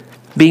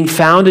 Being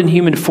found in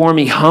human form,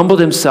 he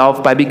humbled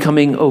himself by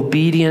becoming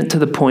obedient to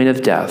the point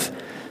of death,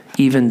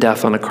 even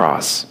death on a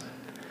cross.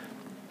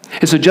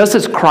 And so just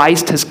as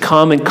Christ has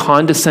come and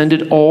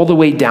condescended all the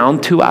way down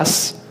to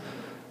us,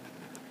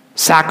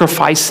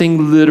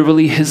 sacrificing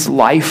literally his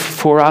life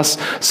for us,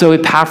 so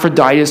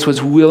Epaphroditus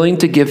was willing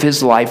to give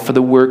his life for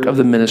the work of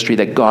the ministry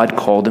that God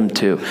called him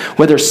to.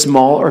 Whether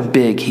small or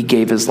big, he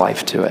gave his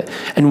life to it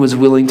and was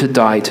willing to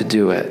die to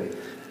do it.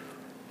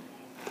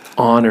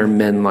 Honor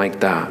men like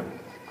that.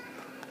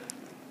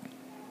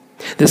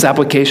 This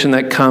application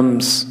that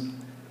comes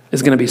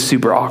is going to be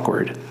super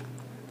awkward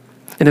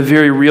in a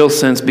very real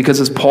sense, because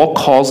as Paul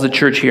calls the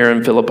church here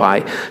in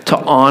Philippi to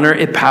honor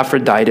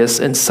Epaphroditus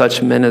and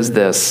such men as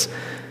this,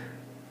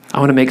 I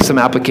want to make some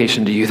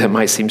application to you that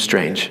might seem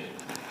strange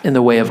in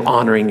the way of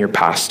honoring your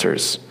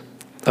pastors,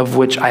 of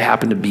which I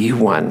happen to be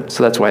one.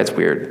 So that's why it's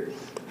weird.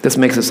 This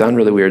makes it sound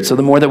really weird. So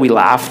the more that we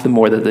laugh, the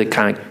more that it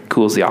kind of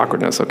cools the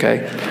awkwardness,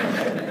 okay?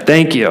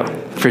 Thank you.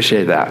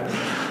 Appreciate that.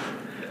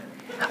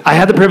 I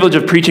had the privilege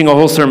of preaching a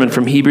whole sermon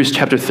from Hebrews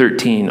chapter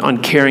 13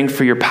 on caring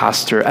for your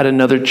pastor at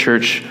another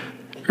church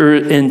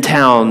in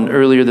town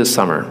earlier this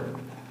summer.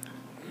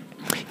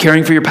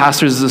 Caring for your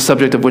pastors is a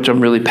subject of which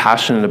I'm really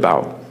passionate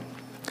about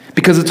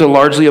because it's a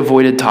largely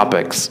avoided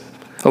topic.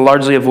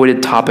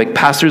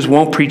 Pastors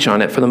won't preach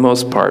on it for the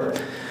most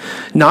part.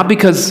 Not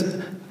because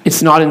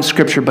it's not in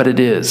Scripture, but it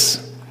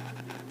is.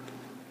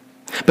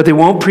 But they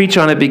won't preach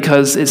on it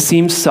because it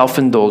seems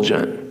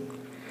self-indulgent.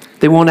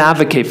 They won't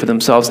advocate for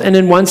themselves, and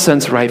in one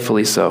sense,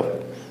 rightfully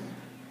so.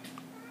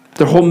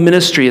 Their whole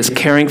ministry is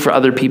caring for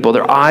other people.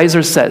 Their eyes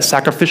are set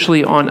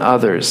sacrificially on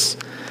others,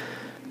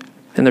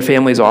 and their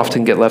families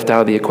often get left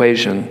out of the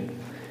equation.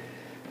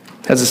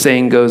 As the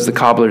saying goes, the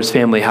cobbler's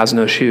family has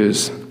no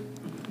shoes.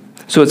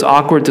 So it's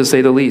awkward to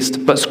say the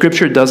least, but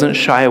Scripture doesn't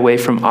shy away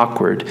from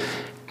awkward,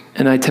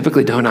 and I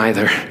typically don't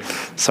either.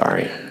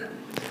 Sorry.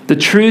 The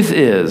truth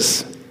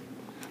is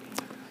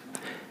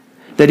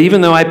that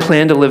even though I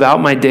plan to live out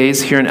my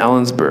days here in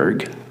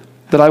Ellensburg,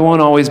 that I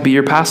won't always be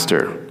your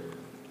pastor.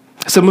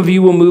 Some of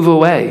you will move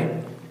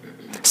away.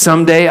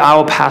 Someday I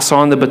will pass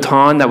on the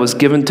baton that was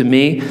given to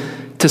me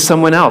to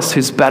someone else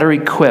who's better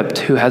equipped,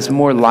 who has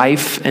more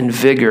life and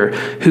vigor,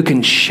 who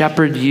can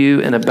shepherd you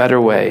in a better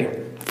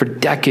way for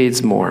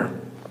decades more.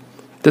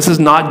 This is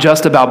not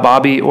just about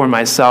Bobby or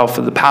myself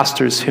or the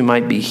pastors who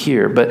might be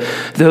here, but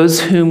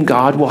those whom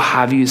God will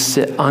have you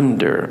sit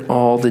under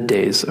all the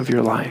days of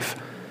your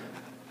life.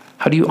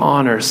 How do you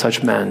honor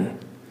such men?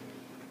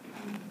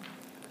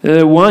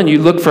 One, you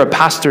look for a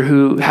pastor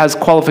who has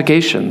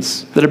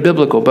qualifications that are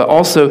biblical, but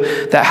also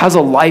that has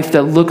a life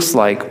that looks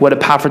like what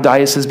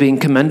Epaphroditus is being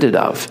commended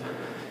of.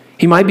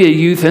 He might be a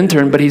youth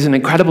intern, but he's an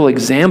incredible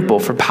example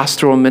for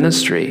pastoral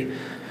ministry.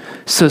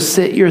 So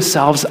sit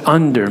yourselves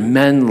under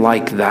men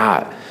like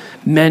that,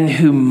 men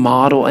who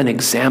model and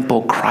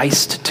example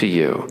Christ to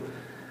you,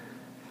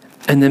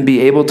 and then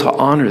be able to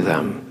honor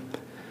them.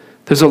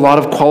 There's a lot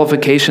of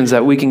qualifications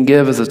that we can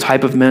give as a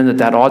type of men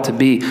that ought to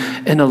be.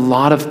 And a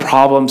lot of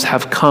problems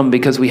have come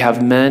because we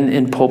have men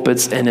in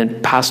pulpits and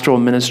in pastoral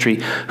ministry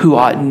who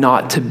ought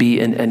not to be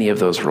in any of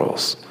those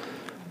roles.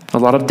 A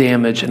lot of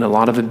damage and a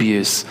lot of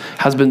abuse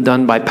has been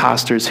done by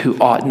pastors who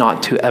ought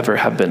not to ever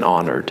have been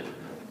honored,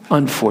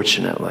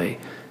 unfortunately.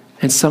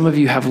 And some of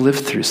you have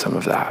lived through some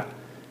of that.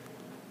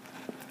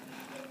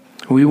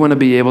 We want to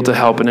be able to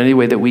help in any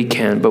way that we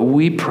can, but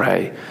we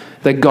pray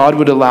that God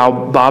would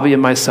allow Bobby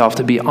and myself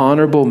to be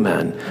honorable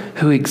men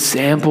who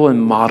example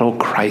and model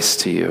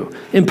Christ to you,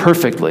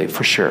 imperfectly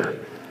for sure,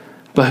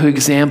 but who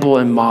example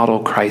and model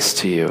Christ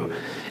to you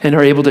and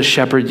are able to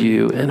shepherd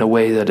you in a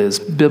way that is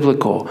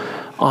biblical,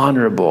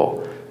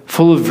 honorable,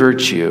 full of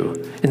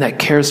virtue, and that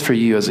cares for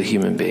you as a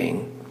human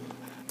being.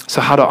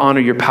 So how to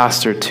honor your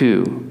pastor,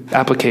 2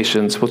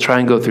 applications. We'll try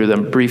and go through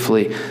them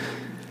briefly.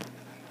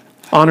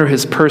 Honor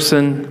his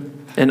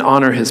person and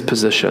honor his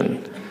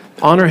position.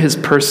 Honor his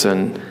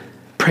person.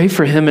 Pray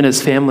for him and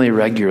his family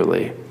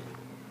regularly.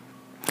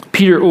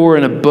 Peter Orr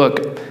in a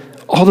book,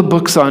 all the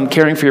books on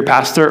caring for your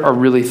pastor are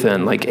really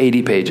thin, like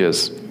 80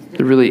 pages.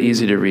 They're really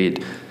easy to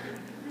read.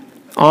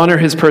 Honor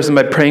his person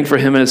by praying for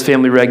him and his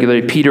family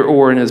regularly. Peter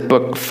Orr in his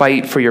book,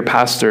 Fight for Your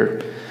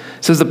Pastor,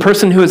 says the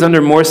person who is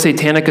under more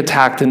satanic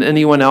attack than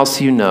anyone else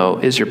you know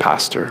is your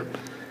pastor.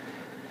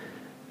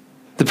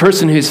 The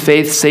person whose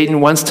faith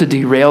Satan wants to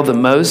derail the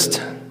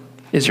most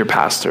is your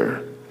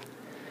pastor.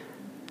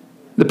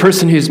 The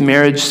person whose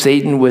marriage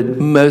Satan would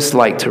most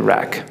like to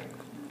wreck,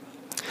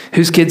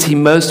 whose kids he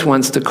most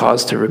wants to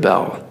cause to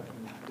rebel,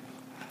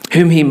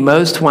 whom he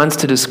most wants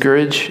to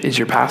discourage is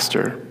your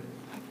pastor.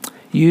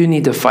 You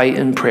need to fight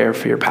in prayer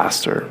for your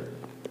pastor.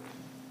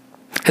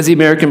 As the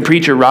American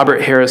preacher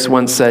Robert Harris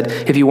once said,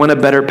 if you want a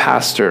better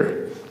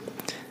pastor,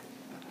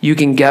 you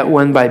can get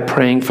one by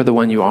praying for the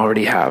one you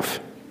already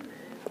have.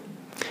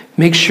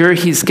 Make sure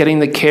he's getting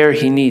the care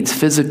he needs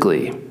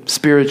physically,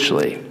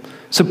 spiritually.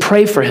 So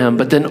pray for him,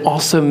 but then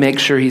also make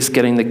sure he's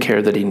getting the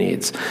care that he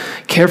needs.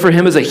 Care for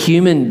him as a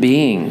human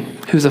being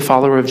who's a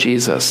follower of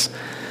Jesus.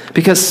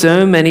 Because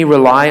so many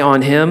rely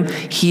on him,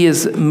 he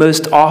is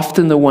most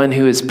often the one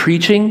who is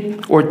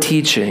preaching or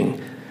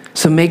teaching.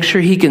 So make sure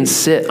he can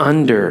sit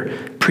under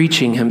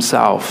preaching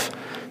himself,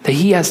 that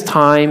he has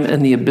time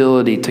and the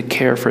ability to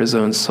care for his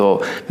own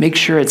soul. Make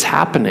sure it's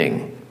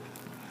happening.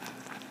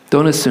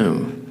 Don't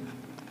assume,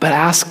 but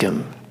ask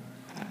him.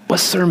 What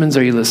sermons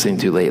are you listening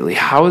to lately?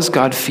 How is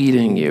God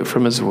feeding you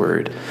from his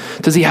word?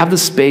 Does he have the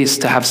space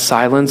to have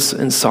silence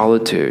and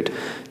solitude,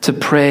 to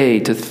pray,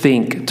 to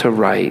think, to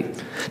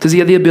write? Does he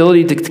have the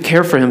ability to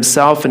care for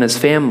himself and his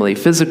family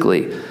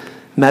physically,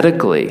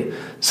 medically,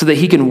 so that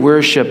he can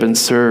worship and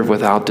serve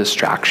without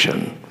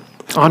distraction?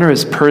 Honor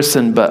his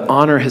person, but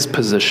honor his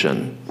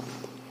position.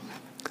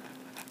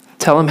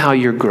 Tell him how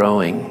you're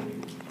growing.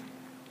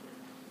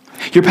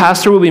 Your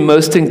pastor will be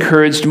most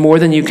encouraged more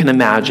than you can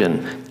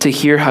imagine to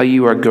hear how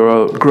you are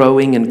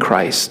growing in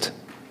Christ.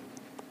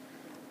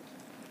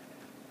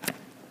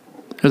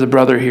 There's a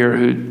brother here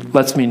who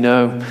lets me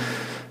know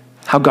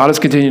how God is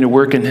continuing to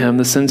work in him,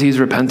 the sins he's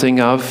repenting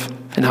of,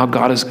 and how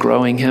God is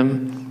growing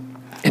him.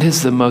 It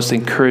is the most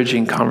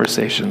encouraging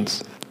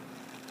conversations.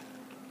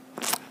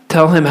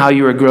 Tell him how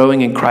you are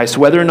growing in Christ,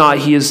 whether or not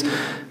he is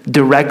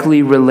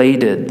directly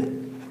related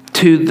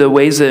to the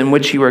ways in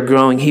which you are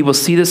growing. He will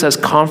see this as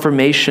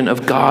confirmation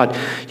of God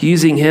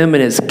using him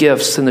and his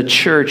gifts in the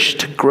church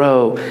to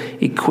grow,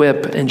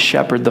 equip, and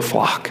shepherd the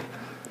flock.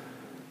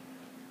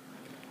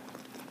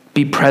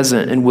 Be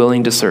present and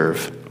willing to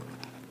serve.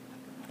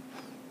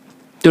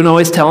 Don't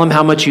always tell him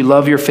how much you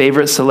love your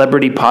favorite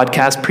celebrity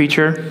podcast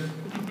preacher.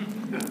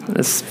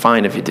 That's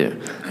fine if you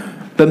do.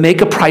 But make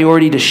a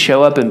priority to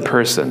show up in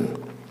person.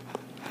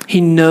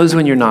 He knows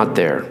when you're not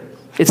there.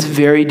 It's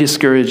very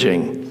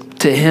discouraging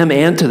to him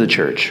and to the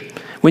church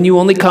when you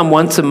only come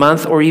once a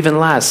month or even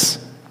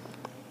less.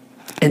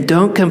 And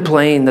don't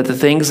complain that the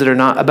things that are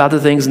not about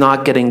the things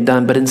not getting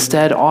done, but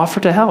instead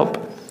offer to help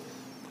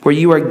where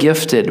you are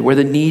gifted, where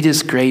the need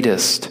is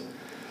greatest.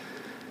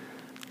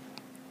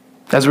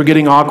 As we're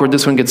getting awkward,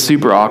 this one gets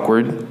super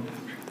awkward.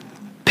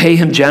 Pay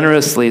him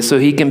generously so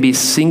he can be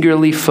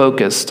singularly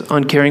focused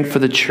on caring for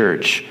the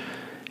church,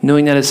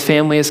 knowing that his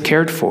family is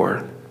cared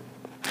for.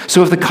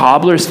 So if the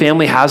cobbler's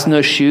family has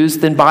no shoes,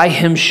 then buy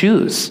him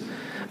shoes.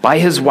 Buy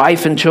his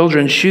wife and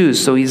children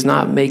shoes so he's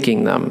not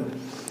making them.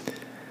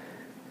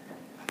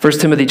 1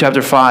 Timothy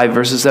chapter 5,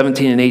 verses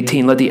 17 and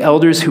 18, let the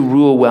elders who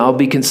rule well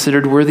be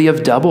considered worthy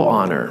of double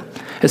honor,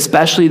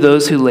 especially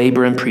those who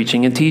labor in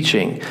preaching and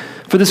teaching.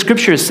 For the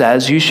scripture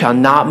says, you shall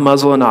not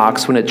muzzle an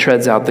ox when it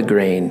treads out the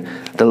grain.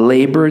 The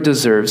laborer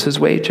deserves his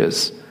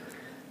wages.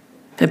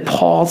 And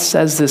Paul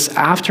says this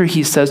after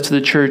he says to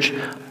the church,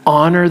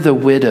 honor the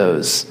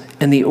widows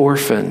and the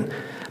orphan.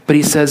 But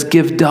he says,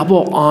 give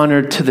double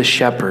honor to the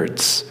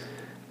shepherds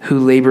who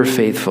labor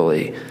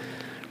faithfully.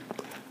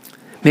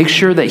 Make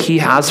sure that he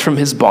has from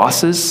his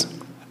bosses,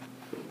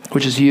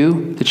 which is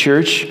you, the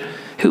church.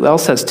 Who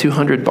else has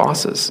 200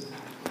 bosses?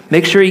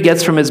 Make sure he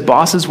gets from his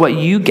bosses what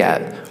you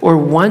get or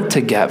want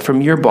to get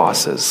from your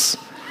bosses.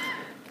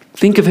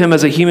 Think of him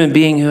as a human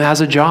being who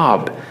has a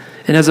job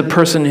and as a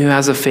person who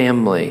has a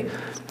family,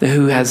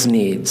 who has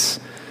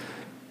needs.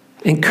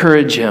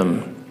 Encourage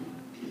him.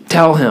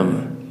 Tell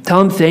him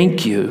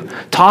thank you.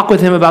 Talk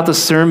with him about the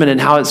sermon and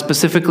how it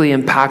specifically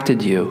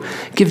impacted you.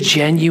 Give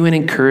genuine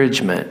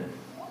encouragement.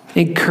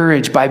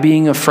 Encourage by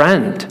being a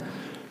friend.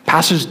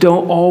 Pastors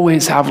don't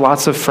always have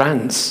lots of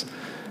friends.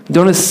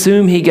 Don't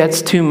assume he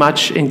gets too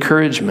much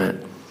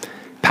encouragement.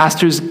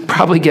 Pastors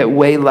probably get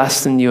way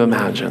less than you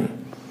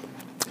imagine.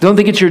 Don't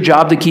think it's your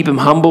job to keep him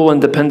humble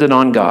and dependent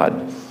on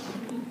God.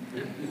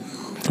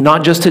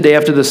 Not just today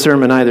after the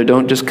sermon either.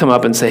 Don't just come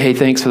up and say, hey,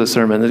 thanks for the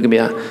sermon.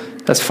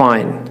 That's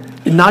fine.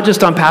 Not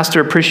just on Pastor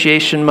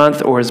Appreciation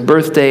Month or his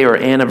birthday or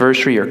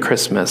anniversary or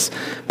Christmas,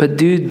 but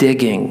do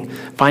digging.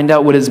 Find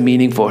out what is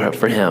meaningful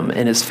for him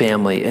and his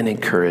family and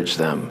encourage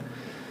them.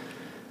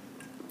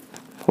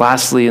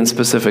 Lastly and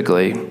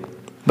specifically,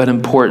 but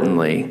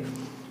importantly,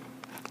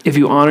 if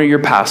you honor your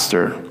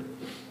pastor,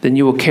 then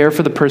you will care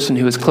for the person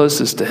who is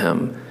closest to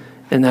him,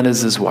 and that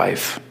is his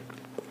wife.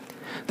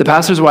 The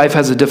pastor's wife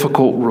has a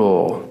difficult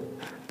role.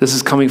 This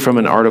is coming from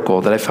an article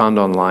that I found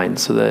online,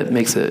 so that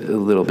makes it a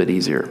little bit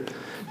easier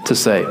to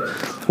say.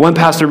 One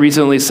pastor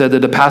recently said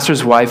that a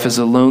pastor's wife is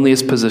the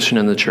loneliest position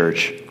in the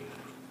church.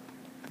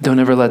 Don't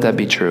ever let that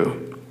be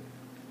true.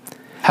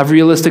 Have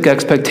realistic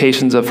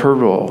expectations of her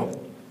role.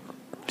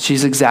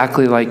 She's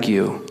exactly like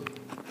you,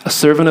 a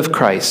servant of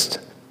Christ.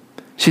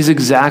 She's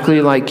exactly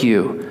like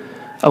you,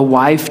 A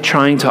wife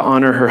trying to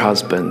honor her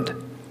husband.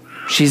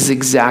 She's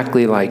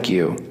exactly like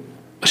you,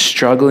 a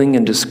struggling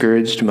and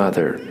discouraged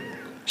mother.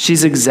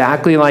 She's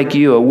exactly like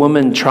you, a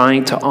woman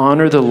trying to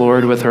honor the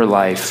Lord with her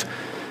life.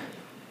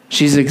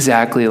 She's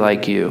exactly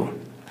like you,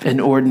 an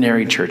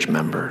ordinary church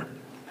member.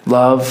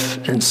 Love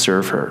and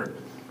serve her,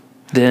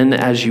 then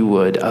as you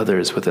would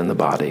others within the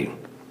body.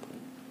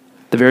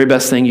 The very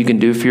best thing you can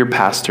do for your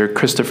pastor,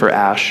 Christopher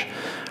Ashe,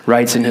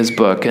 writes in his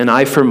book, "An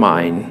eye for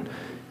mine,"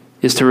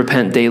 is to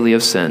repent daily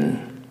of sin,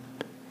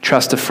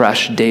 trust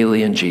afresh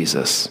daily in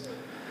Jesus.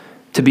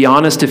 To be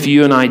honest, if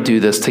you and I do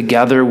this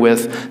together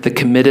with the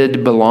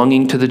committed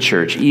belonging to the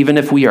church, even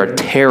if we are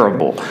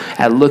terrible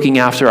at looking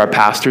after our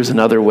pastors in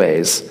other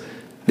ways,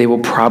 they will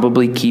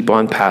probably keep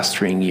on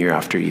pastoring year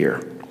after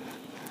year.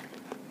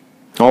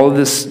 All of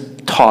this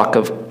talk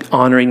of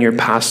honoring your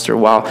pastor,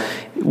 while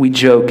we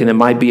joke and it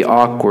might be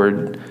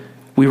awkward,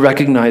 we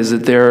recognize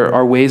that there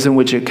are ways in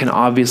which it can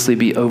obviously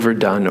be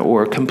overdone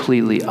or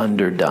completely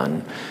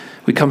underdone.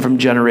 We come from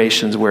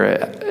generations where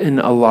it, in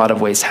a lot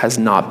of ways, has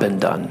not been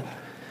done.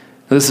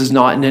 This is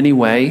not in any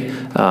way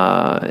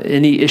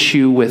any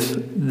issue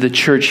with the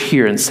church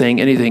here and saying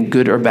anything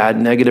good or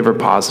bad, negative or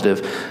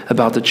positive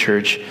about the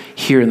church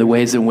here in the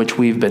ways in which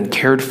we've been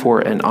cared for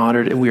and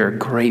honored, and we are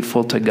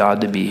grateful to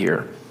God to be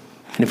here.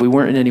 And if we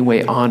weren't in any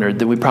way honored,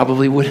 then we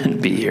probably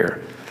wouldn't be here.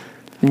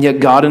 And yet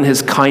God in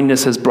his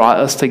kindness has brought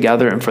us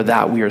together, and for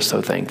that we are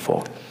so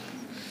thankful.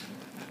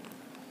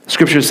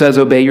 Scripture says,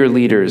 "Obey your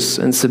leaders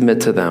and submit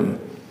to them,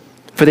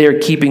 for they are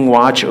keeping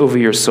watch over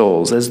your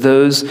souls as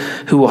those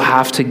who will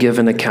have to give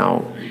an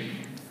account.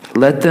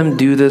 Let them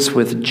do this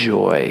with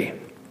joy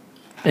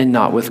and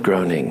not with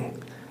groaning,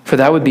 for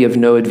that would be of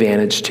no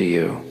advantage to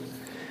you."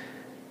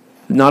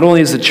 Not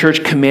only is the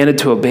church commanded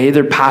to obey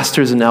their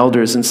pastors and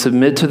elders and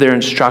submit to their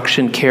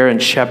instruction, care,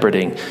 and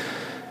shepherding,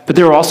 but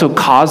there are also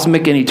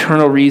cosmic and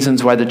eternal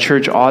reasons why the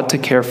church ought to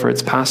care for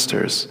its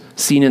pastors,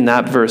 seen in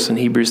that verse in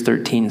Hebrews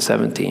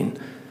 13:17.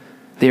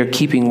 They are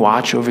keeping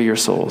watch over your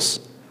souls.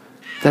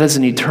 That is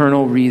an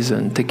eternal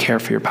reason to care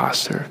for your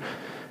pastor.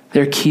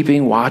 They're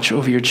keeping watch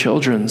over your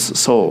children's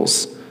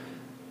souls,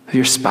 of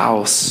your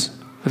spouse,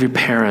 of your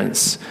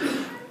parents.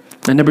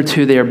 And number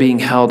two, they are being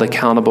held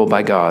accountable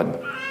by God.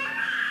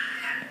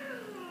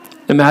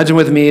 Imagine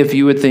with me if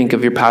you would think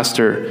of your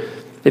pastor,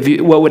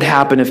 what would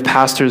happen if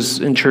pastors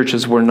in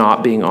churches were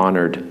not being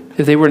honored,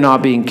 if they were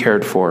not being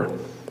cared for.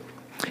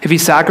 If he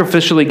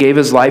sacrificially gave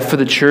his life for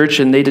the church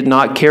and they did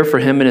not care for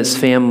him and his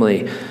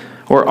family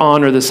or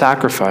honor the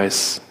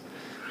sacrifice.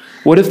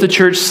 What if the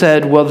church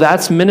said, "Well,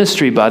 that's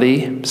ministry,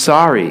 buddy.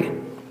 Sorry."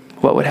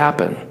 What would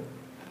happen?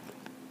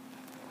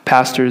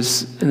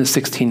 Pastors in the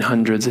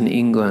 1600s in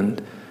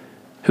England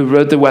who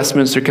wrote the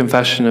Westminster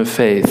Confession of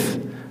Faith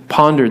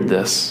pondered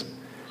this.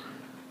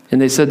 And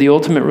they said the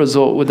ultimate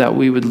result would that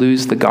we would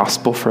lose the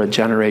gospel for a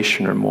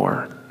generation or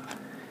more.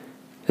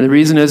 And the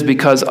reason is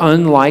because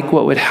unlike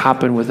what would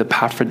happen with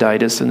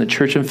Epaphroditus in the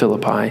church in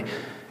Philippi,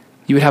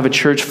 you would have a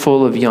church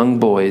full of young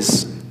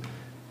boys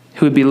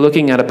who would be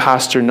looking at a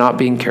pastor not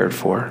being cared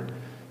for.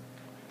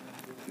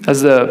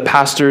 As the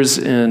pastors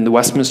in the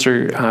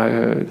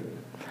Westminster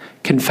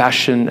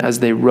Confession, as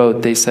they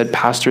wrote, they said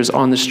pastors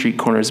on the street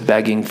corners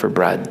begging for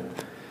bread.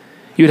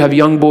 You would have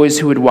young boys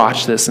who would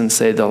watch this and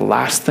say, the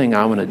last thing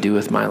I want to do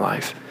with my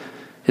life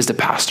is to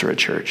pastor a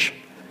church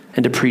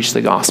and to preach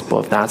the gospel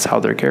if that's how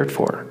they're cared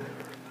for.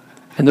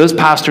 And those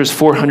pastors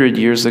 400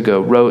 years ago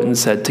wrote and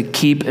said, to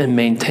keep and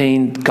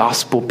maintain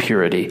gospel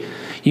purity,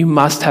 you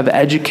must have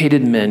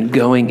educated men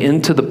going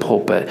into the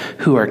pulpit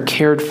who are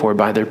cared for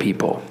by their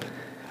people.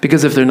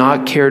 Because if they're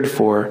not cared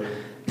for,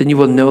 then you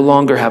will no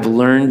longer have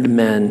learned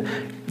men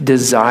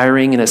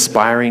desiring and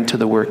aspiring to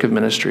the work of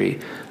ministry,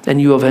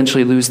 and you will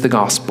eventually lose the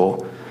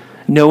gospel.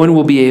 No one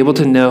will be able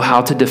to know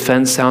how to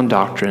defend sound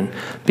doctrine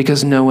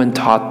because no one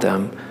taught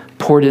them,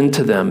 poured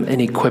into them,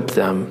 and equipped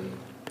them.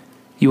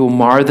 You will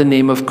mar the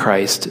name of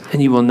Christ,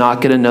 and you will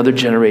not get another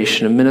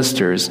generation of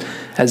ministers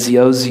as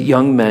those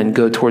young men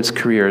go towards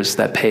careers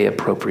that pay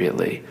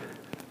appropriately.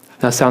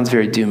 That sounds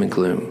very doom and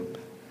gloom.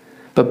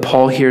 But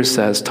Paul here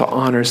says to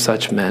honor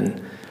such men.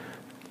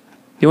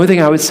 The only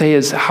thing I would say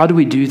is, how do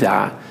we do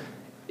that?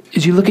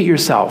 Is you look at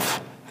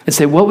yourself and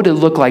say, what would it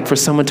look like for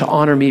someone to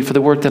honor me for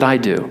the work that I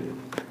do?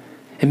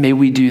 And may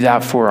we do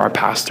that for our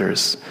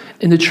pastors.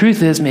 And the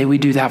truth is, may we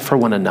do that for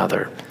one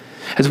another.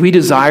 As we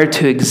desire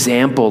to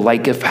example,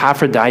 like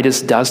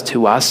Epaphroditus does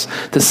to us,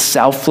 the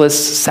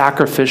selfless,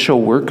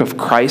 sacrificial work of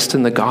Christ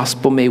in the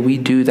gospel, may we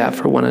do that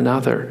for one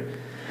another.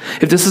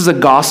 If this is a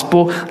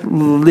gospel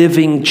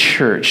living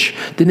church,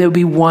 then it will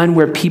be one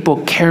where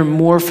people care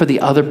more for the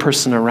other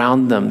person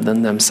around them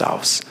than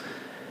themselves.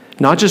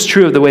 Not just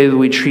true of the way that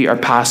we treat our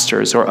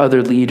pastors or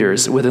other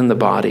leaders within the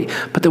body,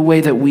 but the way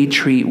that we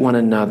treat one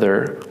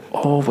another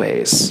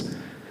always.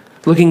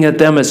 Looking at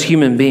them as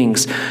human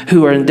beings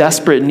who are in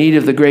desperate need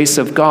of the grace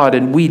of God,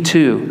 and we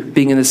too,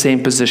 being in the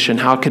same position,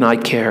 how can I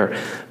care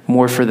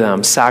more for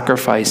them,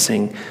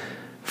 sacrificing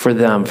for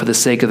them for the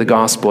sake of the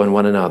gospel and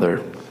one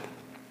another?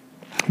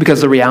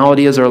 Because the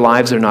reality is our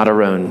lives are not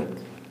our own.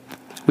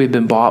 We've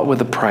been bought with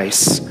a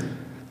price.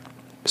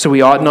 So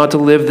we ought not to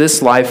live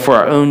this life for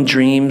our own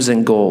dreams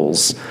and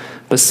goals,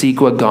 but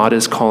seek what God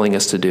is calling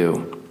us to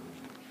do.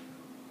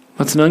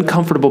 That's an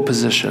uncomfortable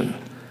position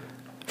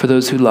for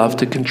those who love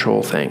to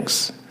control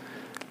things.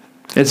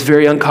 It's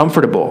very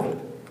uncomfortable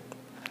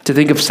to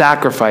think of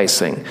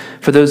sacrificing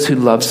for those who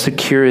love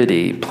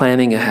security,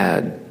 planning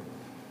ahead.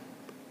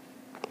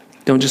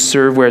 Don't just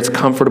serve where it's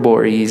comfortable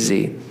or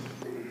easy,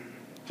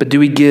 but do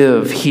we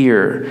give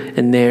here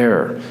and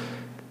there?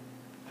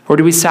 Or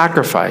do we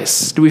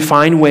sacrifice? Do we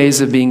find ways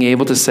of being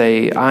able to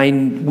say,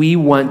 we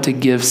want to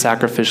give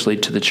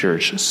sacrificially to the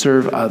church,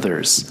 serve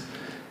others?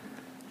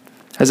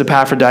 As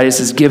Epaphroditus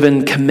is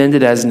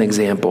commended as an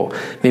example,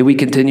 may we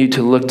continue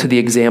to look to the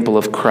example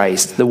of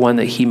Christ, the one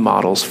that he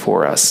models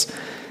for us.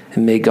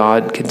 And may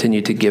God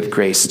continue to give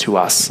grace to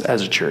us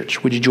as a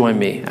church. Would you join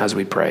me as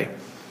we pray?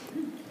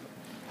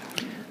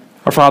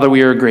 Our Father,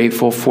 we are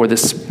grateful for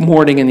this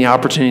morning and the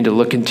opportunity to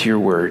look into your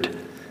word.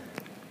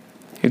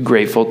 We're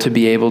grateful to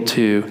be able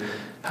to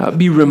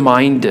be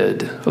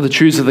reminded of the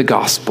truths of the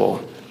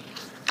gospel,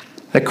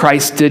 that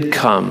Christ did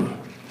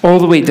come all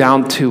the way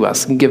down to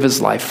us and give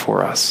his life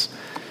for us,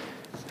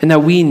 and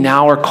that we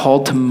now are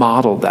called to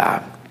model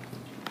that.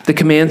 The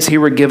commands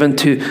here were given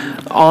to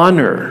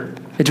honor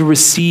and to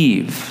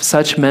receive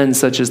such men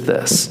such as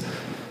this.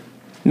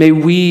 May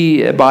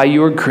we, by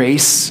your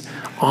grace,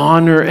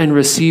 honor and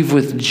receive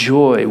with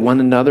joy one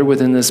another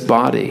within this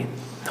body.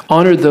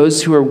 Honor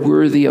those who are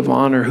worthy of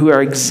honor, who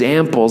are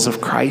examples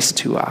of Christ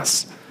to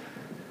us.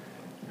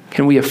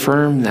 Can we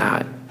affirm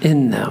that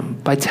in them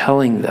by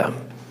telling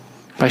them,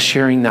 by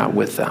sharing that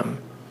with them?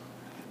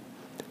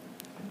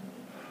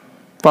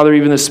 Father,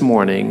 even this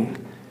morning,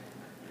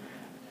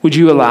 would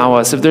you allow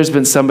us, if there's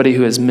been somebody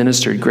who has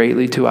ministered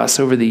greatly to us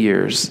over the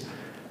years,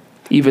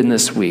 even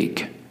this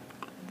week,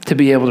 to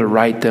be able to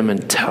write them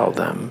and tell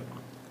them,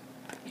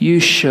 you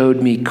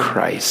showed me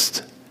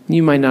Christ.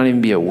 You might not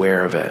even be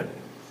aware of it,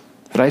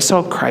 but I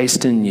saw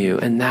Christ in you,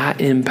 and that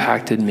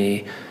impacted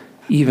me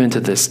even to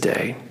this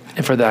day.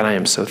 And for that, I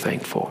am so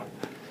thankful.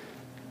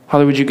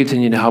 Father, would you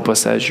continue to help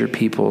us as your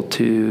people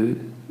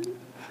to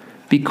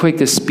be quick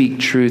to speak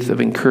truth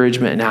of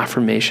encouragement and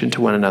affirmation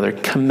to one another,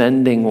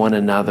 commending one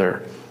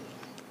another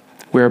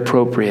where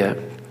appropriate,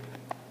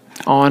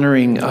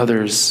 honoring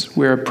others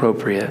where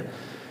appropriate.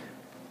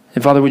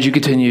 And Father, would you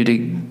continue to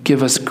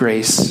give us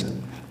grace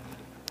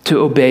to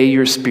obey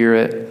your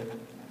Spirit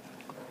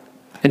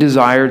and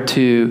desire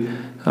to,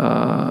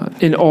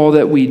 in all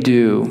that we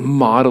do,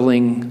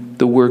 modeling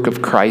the work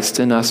of Christ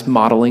in us,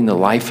 modeling the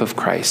life of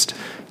Christ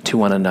to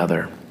one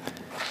another.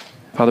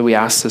 Father, we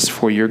ask this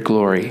for your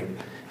glory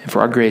and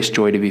for our greatest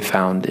joy to be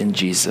found in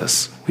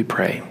Jesus. We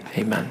pray.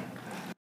 Amen.